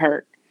it's going to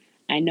hurt.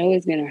 I know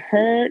it's going to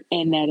hurt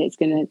and that it's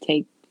going to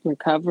take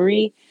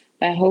recovery.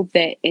 But I hope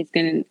that it's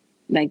going to,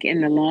 like, in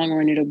the long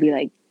run, it'll be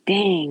like,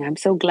 dang, I'm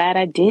so glad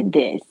I did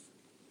this.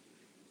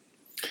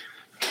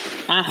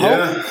 I hope.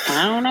 Yeah.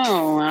 I don't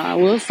know.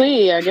 We'll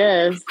see, I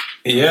guess.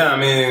 Yeah, I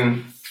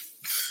mean,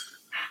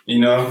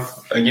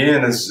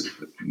 again, it's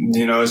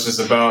just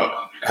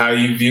about how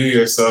you view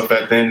yourself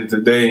at the end of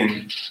the day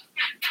and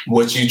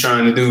what you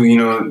trying to do,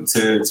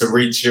 to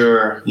reach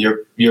your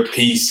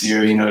peace,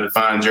 to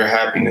find your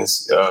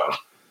happiness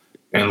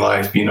in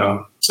life,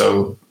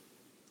 So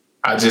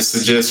I just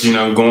suggest,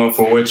 going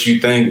for what you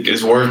think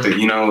is worth it,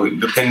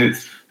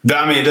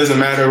 it doesn't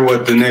matter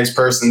what the next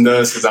person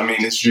does because,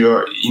 it's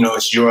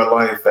your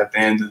life at the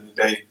end of the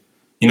day,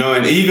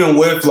 and even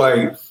with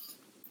like,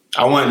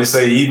 I wanted to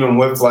say, even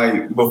with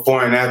like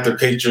before and after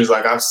pictures,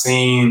 like I've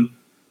seen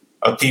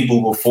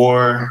people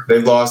before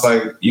they've lost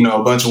like,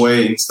 a bunch of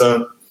weight and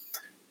stuff.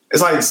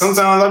 It's like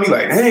sometimes I'll be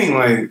like, dang,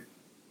 like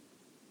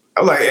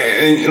I'm like,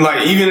 and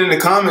like even in the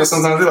comments,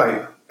 sometimes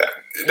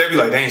they'd be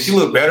like, dang, she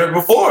looked better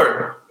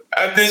before.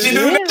 Did she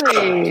do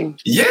that?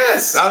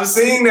 Yes, I've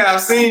seen that.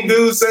 I've seen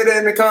dudes say that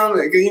in the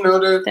comments.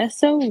 That's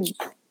so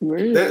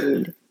rude.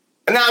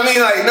 They're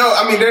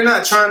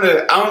not trying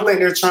to. I don't think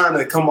they're trying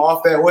to come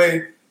off that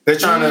way. They're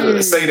trying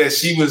to say that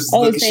she was.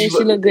 She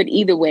looked good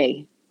either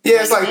way.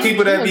 Yeah, it's like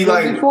people that be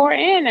like before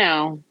and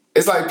now.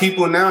 It's like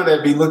people now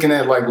that be looking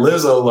at like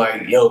Lizzo,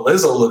 like, yo,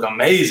 Lizzo look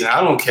amazing. I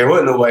don't care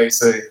what nobody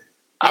say.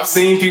 I've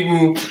seen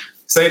people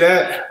say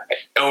that,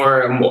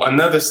 or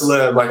another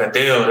celeb like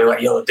Adele. They're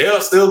like, yo,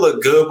 Adele still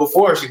looked good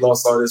before she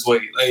lost all this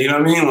weight. Like, you know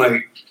what I mean?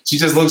 Like, she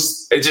just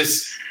looks. It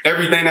just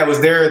everything that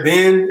was there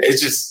then,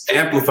 it's just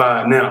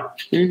amplified now.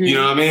 Mm-hmm. You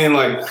know what I mean?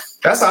 Like,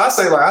 That's how I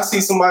say, like, I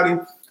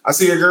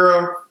see a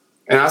girl,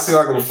 and I see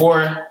like a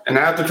before and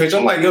after picture.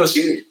 I'm like, yo, like,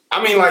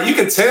 you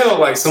can tell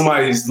like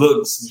somebody's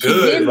looks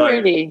good. She been like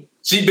pretty.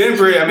 She been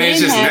pretty. I mean,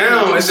 it's just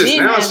now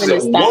she's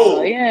like,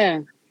 whoa.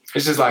 Yeah.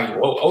 It's just like,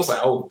 whoa. I was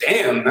like, oh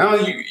damn. Now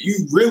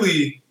you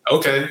really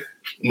okay.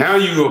 Now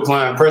you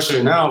applying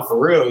pressure now for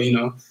real, you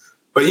know.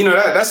 But you know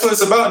that's what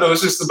it's about though.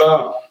 It's just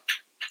about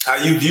how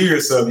you view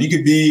yourself. You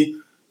could be,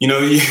 you know,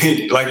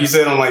 like you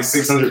said on like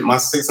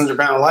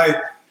 600-pound life.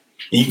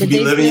 You could be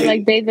living feel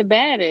like they the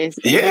baddest.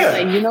 Yeah.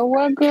 Like, you know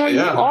what, girl,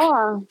 you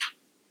are.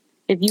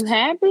 If you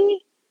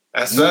happy,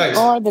 that's facts.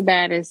 You are the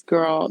baddest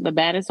girl, the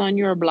baddest on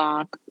your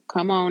block.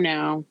 Come on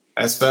now.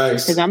 That's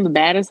facts. Because I'm the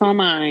baddest on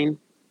mine.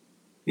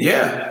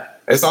 Yeah.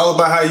 It's all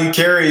about how you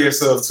carry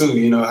yourself too,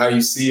 you know, how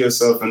you see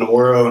yourself in the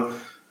world.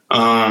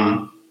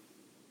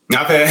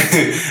 I've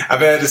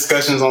had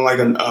discussions on like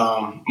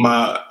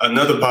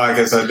another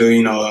podcast I do,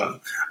 you know,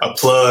 a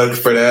plug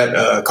for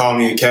that. Call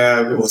Me a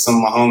Cab with some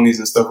of my homies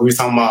and stuff. We were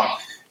talking about,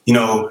 you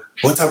know,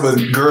 what type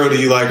of girl do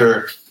you like,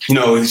 or, you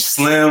know,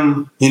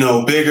 slim, you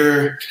know,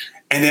 bigger.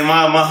 And then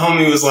my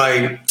homie was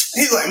like,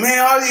 he's like,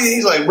 man,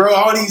 he's like, bro,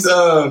 all these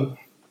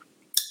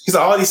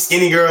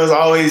skinny girls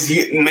always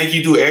make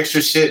you do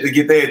extra shit to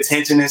get their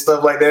attention and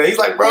stuff like that. He's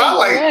like, bro,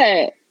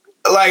 I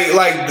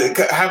like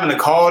having to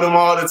call them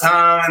all the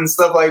time and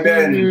stuff like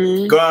that,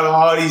 and go out on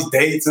all these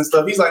dates and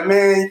stuff. He's like,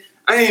 man,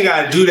 I ain't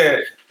gotta do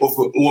that with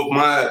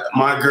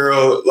my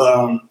girl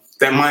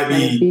that might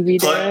be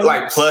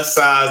plus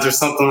size or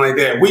something like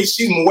that.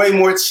 She's way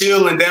more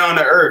chill and down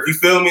to earth. You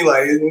feel me?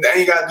 Like, I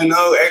ain't gotta do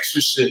no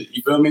extra shit.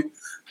 You feel me?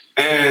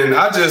 And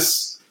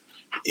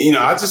we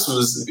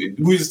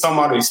was talking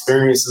about the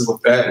experiences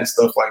with that and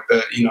stuff like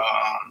that. You know,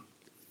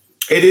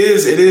 it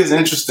is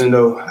interesting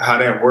though how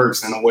that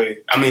works in a way.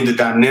 I mean, the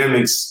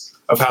dynamics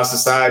of how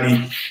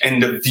society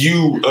and the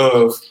view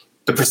of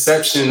the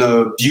perception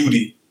of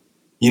beauty.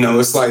 You know,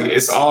 it's like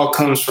it's all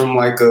comes from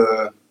like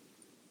a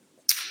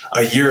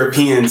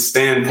European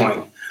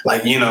standpoint.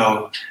 Like, you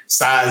know,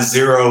 size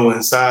 0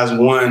 and size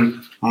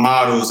 1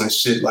 models and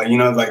shit. Like, you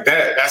know, like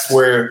that's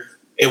where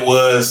it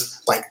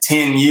was like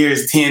 15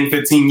 years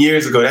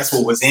ago. That's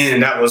what was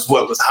in. That was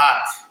what was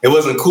hot. It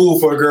wasn't cool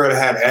for a girl to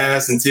have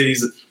ass and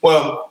titties.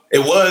 Well, it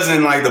was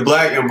in like the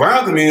black and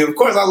brown community. Of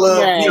course, I love,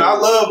 you know, I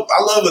love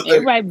a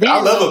big,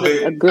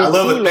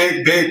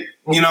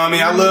 you know what I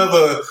mean? I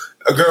love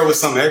a girl with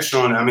some extra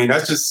on it. I mean,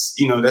 that's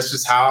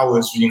just how I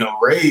was, you know,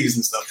 raised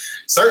and stuff.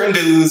 Certain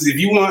dudes, if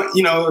you want,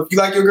 you know, if you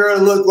like your girl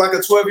to look like a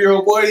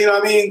 12-year-old boy, you know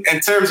what I mean? In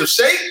terms of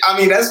shape, I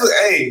mean, that's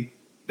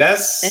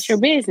your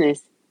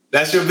business.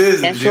 That's your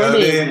business. That's your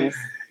business.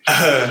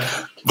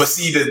 But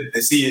see,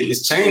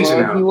 it's changing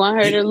now. If you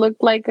want her to look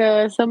like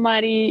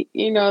somebody,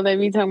 you know, they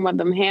be talking about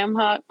them ham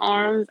hock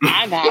arms.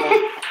 I got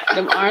them.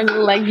 Them arms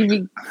look like you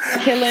be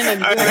killing a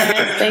good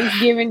ass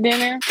Thanksgiving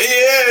dinner.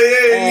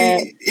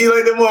 Yeah. You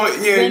like them more.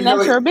 Yeah. Then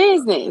that's your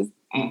business.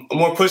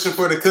 More pushing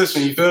for the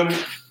cushion. You feel me?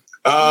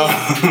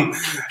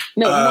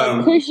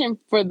 More cushion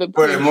for the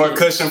pushing. More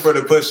cushion for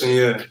the pushing.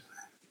 Yeah.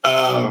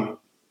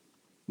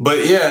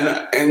 But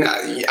yeah, and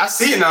I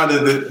see it now.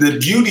 The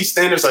beauty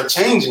standards are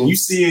changing. You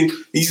see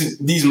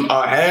these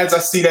ads. I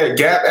see that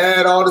Gap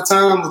ad all the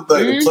time with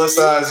like plus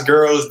size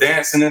girls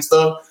dancing and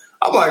stuff.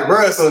 I'm like,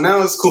 bro. So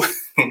now it's cool.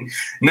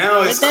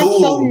 Now it's cool.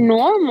 That's so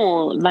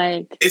normal.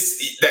 Like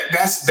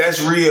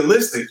that's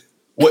realistic.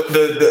 What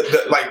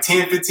the like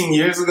 10, 15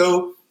 years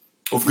ago,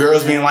 with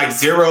girls being like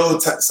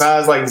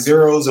size like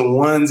 0s and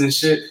 1s and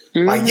shit.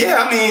 Like,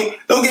 yeah, I mean,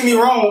 don't get me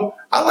wrong.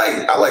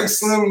 I like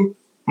slim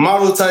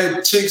model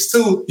type chicks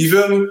too, you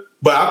feel me?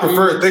 But I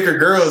prefer thicker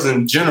girls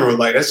in general.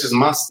 Like, that's just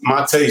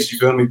my taste, you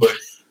feel me? But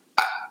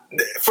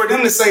for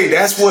them to say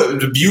that's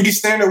what the beauty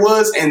standard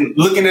was, and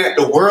looking at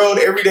the world,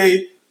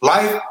 everyday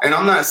life, and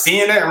I'm not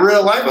seeing that in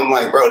real life, I'm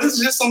like, bro, this is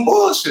just some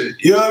bullshit.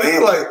 You know what I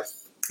mean? Like,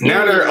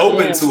 now they're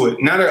open to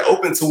it. Now they're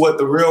open to what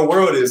the real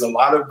world is. A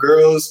lot of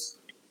girls,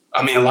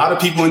 I mean, a lot of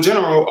people in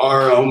general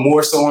are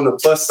more so on the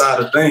plus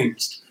side of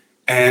things.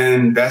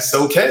 And that's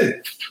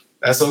okay.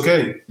 That's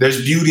okay.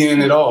 There's beauty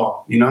in it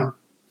all, you know?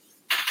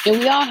 And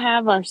we all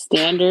have our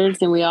standards,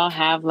 and we all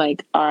have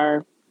like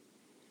our,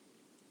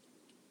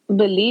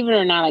 believe it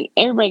or not, like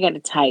everybody got a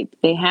type.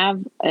 They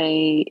have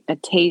a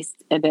taste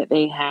that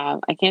they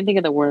have. I can't think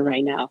of the word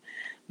right now,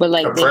 but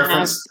like they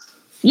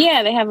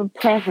have a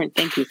preference.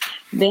 Thank you.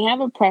 They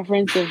have a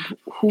preference of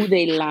who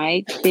they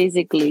like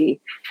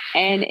physically.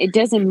 And it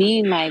doesn't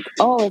mean like,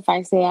 oh, if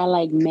I say I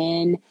like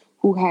men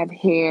who have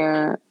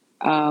hair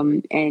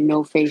and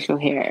no facial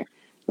hair.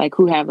 Like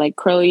who have like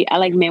curly, I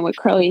like men with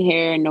curly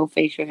hair and no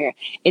facial hair.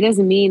 It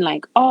doesn't mean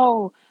like,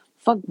 oh,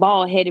 fuck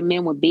bald-headed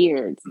men with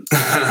beards.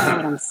 That's not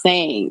what I'm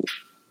saying.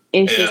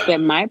 It's just that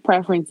my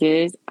preference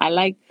is I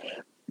like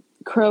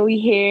curly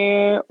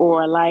hair,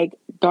 or I like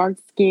dark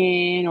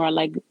skin, or I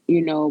like,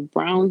 you know,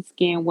 brown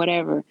skin,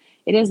 whatever.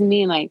 It doesn't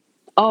mean like,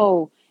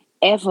 oh,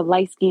 F a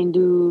light-skinned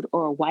dude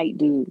or a white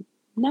dude.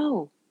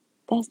 No,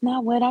 that's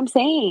not what I'm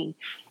saying.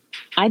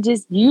 I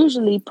just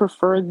usually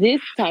prefer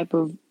this type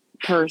of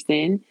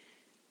person.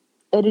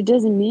 But it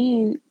doesn't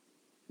mean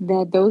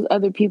that those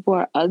other people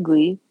are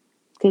ugly,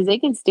 because they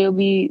can still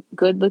be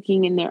good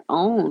looking in their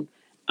own.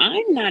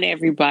 I'm not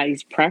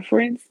everybody's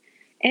preference,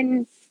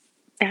 and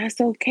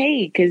that's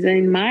okay, because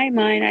in my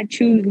mind, I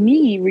choose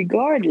me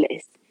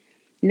regardless.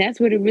 And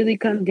that's what it really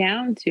comes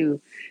down to.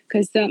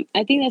 Because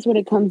I think that's what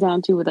it comes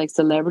down to with like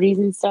celebrities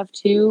and stuff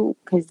too.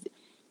 Because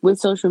with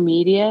social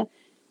media,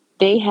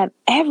 they have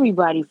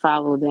everybody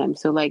follow them.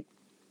 So like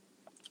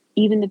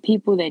even the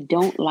people that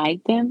don't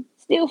like them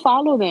still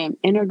follow them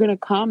and are gonna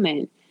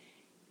comment.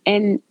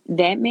 And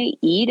that may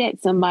eat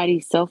at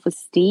somebody's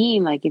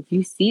self-esteem. Like if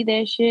you see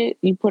that shit,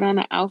 you put on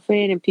an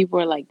outfit and people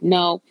are like,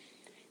 no,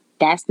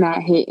 that's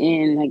not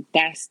hitting, like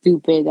that's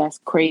stupid, that's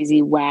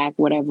crazy, whack,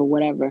 whatever,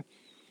 whatever.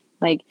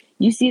 Like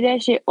you see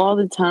that shit all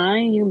the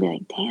time, you'll be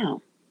like,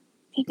 damn,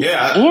 maybe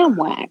I am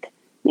whack.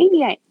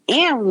 Maybe I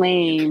am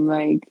lame.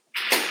 Like,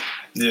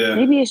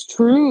 maybe it's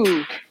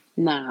true.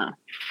 Nah.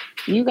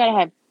 You gotta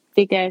have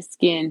thick ass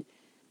skin.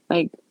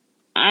 Like,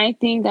 I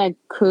think I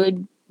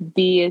could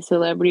be a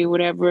celebrity or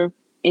whatever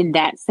in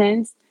that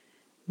sense,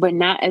 but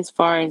not as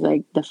far as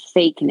like the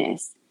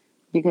fakeness.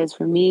 Because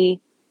for me,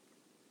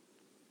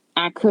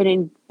 I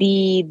couldn't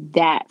be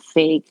that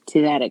fake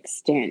to that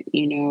extent,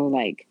 you know,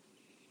 like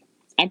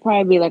I'd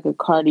probably be like a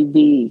Cardi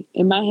B.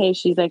 In my head,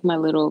 she's like my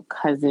little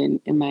cousin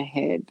in my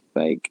head.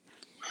 Like,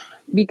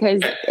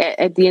 because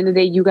at the end of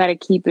the day, you got to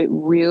keep it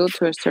real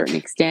to a certain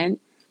extent,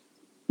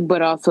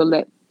 but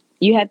also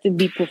you have to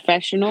be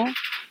professional.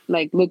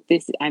 Like, look,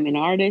 I'm an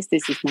artist.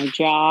 This is my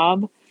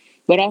job.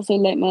 But also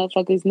let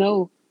motherfuckers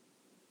know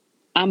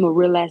I'm a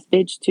real ass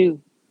bitch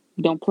too.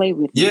 Don't play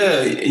with me.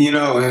 Yeah, you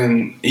know,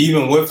 and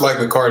even with like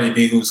a Cardi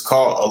B who's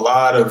caught a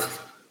lot of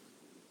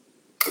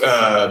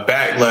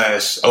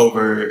backlash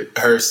over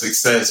her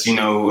success, you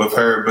know, of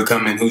her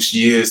becoming who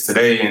she is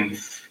today. And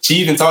she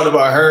even talked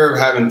about her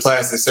having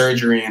plastic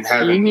surgery and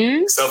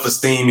having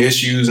self-esteem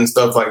issues and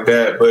stuff like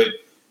that. But,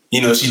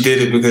 you know, she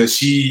did it because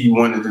she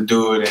wanted to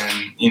do it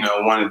and, you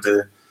know, wanted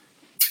to,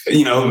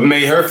 you know,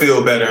 made her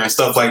feel better and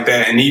stuff like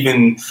that. And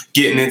even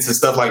getting into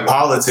stuff like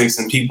politics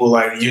and people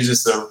like, you're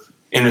just a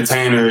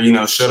entertainer, you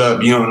know, shut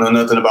up. You don't know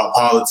nothing about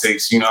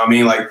politics. You know what I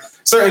mean? Like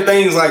certain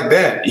things like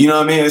that, you know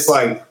what I mean? It's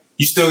like,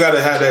 you still got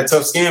to have that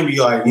tough skin,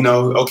 be like, you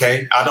know,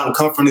 okay, I don't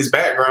come from this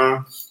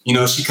background. You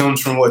know, she comes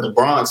from the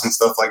Bronx and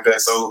stuff like that.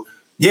 So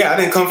yeah, I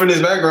didn't come from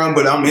this background,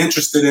 but I'm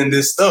interested in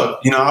this stuff,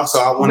 you know, so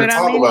I want to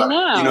talk about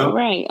it, you know?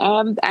 Right.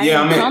 I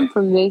didn't come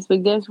from this,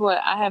 but guess what?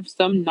 I have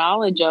some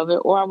knowledge of it,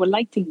 or I would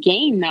like to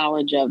gain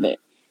knowledge of it.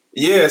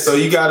 Yeah, so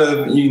you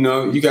gotta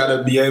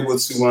be able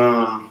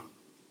to,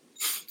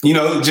 you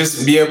know,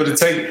 just be able to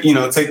take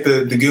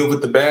the good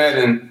with the bad,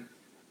 and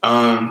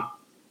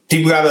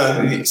people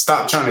gotta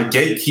stop trying to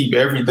gatekeep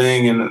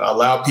everything and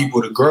allow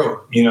people to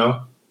grow. You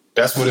know,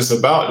 that's what it's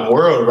about. The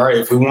world, right?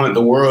 If we want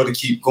the world to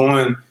keep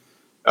going,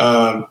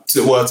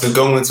 to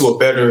go into a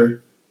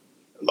better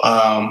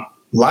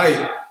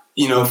light,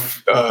 you know,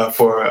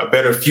 for a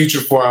better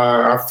future for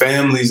our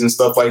families and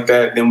stuff like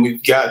that, then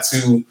we've got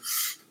to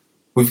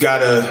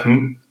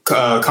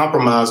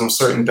compromise on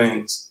certain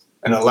things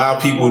and allow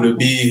people to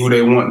be who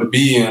they want to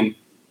be, and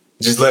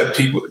just let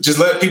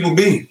people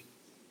be.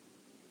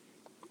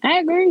 I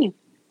agree.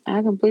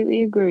 I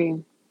completely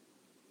agree.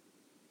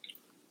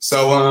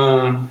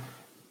 So,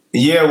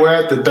 yeah, we're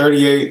at the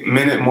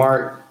 38-minute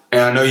mark,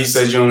 and I know you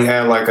said you only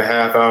had like a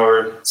half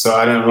hour, so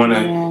I didn't want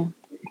to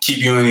keep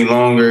you any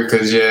longer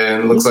because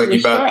it looks like you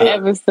about to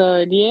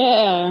episode,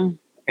 yeah,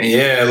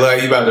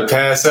 like you about to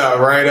pass out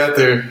right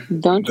after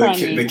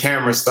the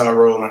camera start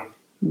rolling.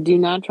 Do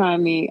not try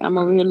me. I'm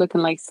over here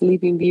looking like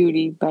Sleeping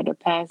Beauty, about to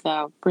pass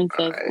out.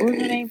 Princess, what's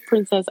her name?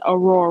 Princess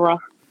Aurora.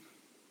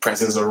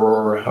 Princess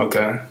Aurora.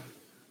 Okay.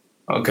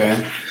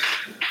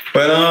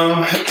 But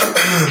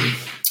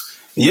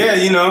yeah,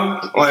 you know,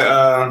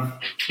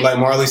 like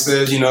Marley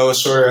said, you know, a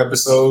shorter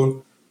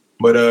episode,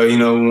 but you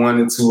know, we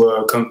wanted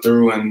to come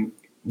through and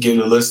give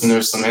the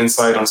listeners some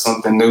insight on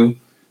something new.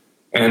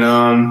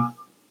 And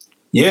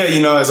yeah,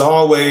 you know, as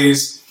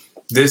always,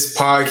 this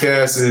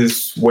podcast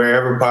is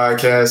wherever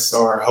podcasts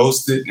are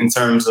hosted in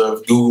terms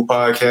of Google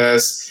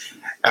Podcasts,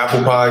 Apple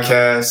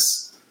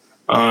Podcasts,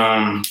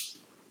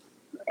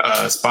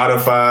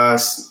 Spotify,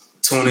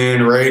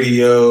 TuneIn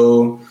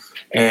Radio,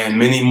 and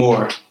many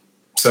more.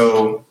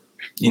 So,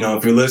 you know,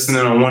 if you're listening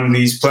on one of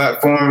these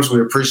platforms,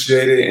 we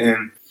appreciate it.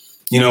 And,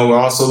 you know, we're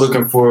also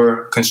looking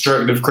for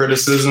constructive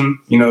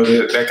criticism, you know,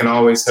 that can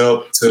always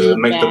help to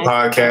make the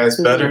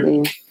podcast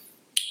better.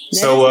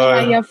 So,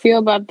 how y'all feel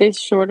about this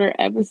shorter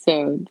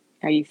episode?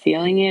 Are you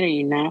feeling it? Are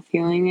you not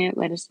feeling it?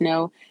 Let us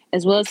know,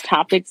 as well as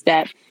topics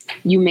that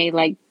you may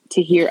like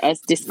to hear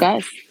us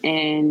discuss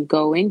and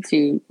go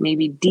into,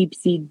 maybe deep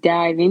sea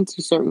dive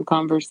into certain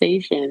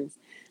conversations.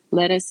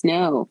 Let us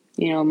know.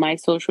 You know, my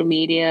social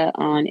media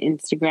on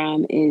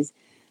Instagram is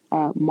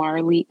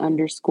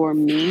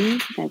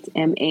Marley_Ming. That's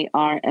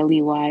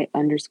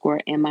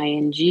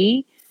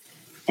MARLEY_MING.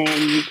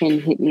 And you can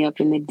hit me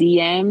up in the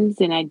DMs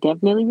and I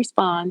definitely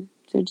respond.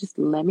 So just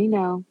let me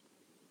know.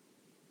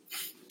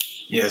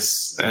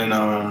 Yes. And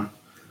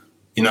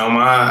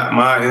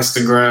My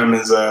Instagram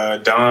is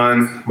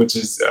Don, which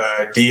is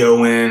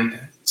DON,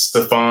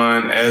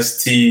 Stefan,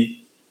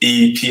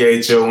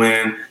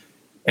 STEPHON,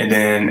 and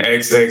then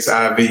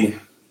XXIV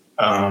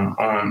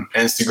on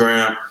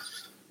Instagram.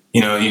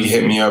 You can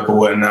hit me up or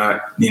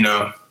whatnot.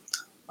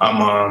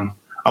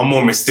 I'm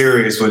more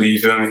mysterious with it, you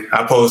feel me?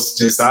 I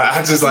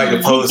just like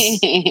to post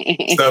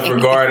stuff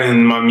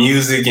regarding my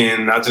music,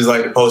 and I just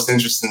like to post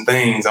interesting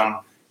things.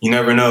 You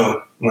never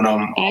know when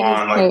I'm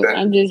on like that.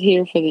 I'm just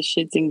here for the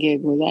shits and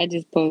giggles. I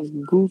just post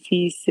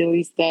goofy,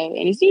 silly stuff,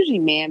 and it's usually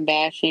man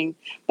bashing,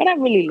 but I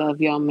really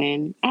love y'all,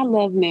 men. I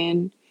love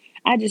men.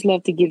 I just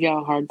love to give y'all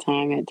a hard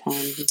time at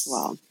times as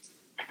well.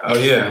 Oh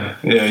yeah.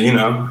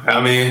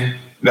 I mean,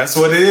 that's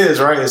what it is,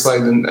 right? It's like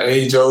an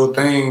age-old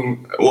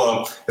thing.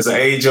 Well, it's an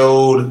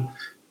age-old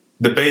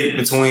debate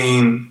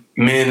between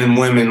men and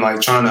women, like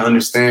trying to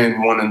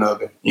understand one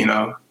another.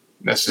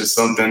 That's just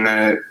something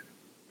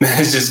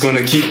that's just going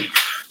to keep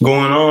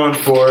going on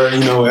for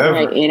ever.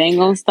 Right. It ain't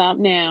gonna stop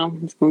now.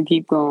 It's gonna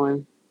keep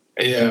going.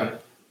 Yeah.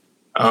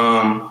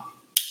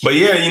 But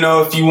yeah,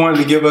 if you wanted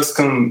to give us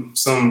some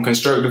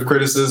constructive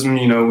criticism,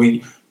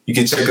 you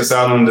can check us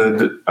out on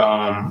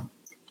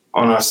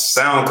on our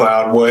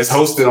SoundCloud. Well, it's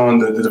hosted on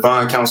the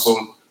Divine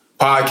Council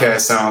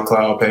Podcast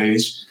SoundCloud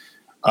page.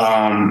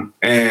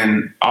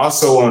 And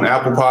also on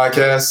Apple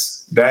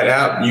Podcasts, that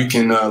app, you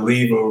can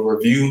leave a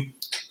review.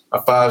 A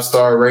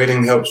 5-star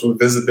rating helps with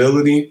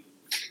visibility.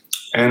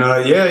 And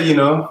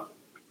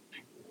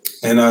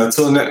and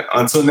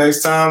until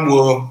next time,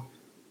 we're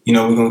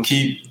gonna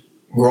keep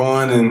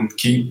growing and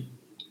keep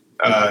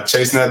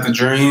chasing after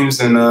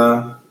dreams. And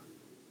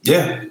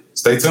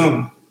stay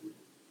tuned.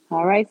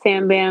 All right,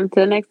 Sam Bam.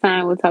 Till next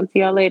time. We'll talk to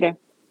y'all later.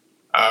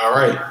 All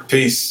right.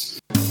 Peace.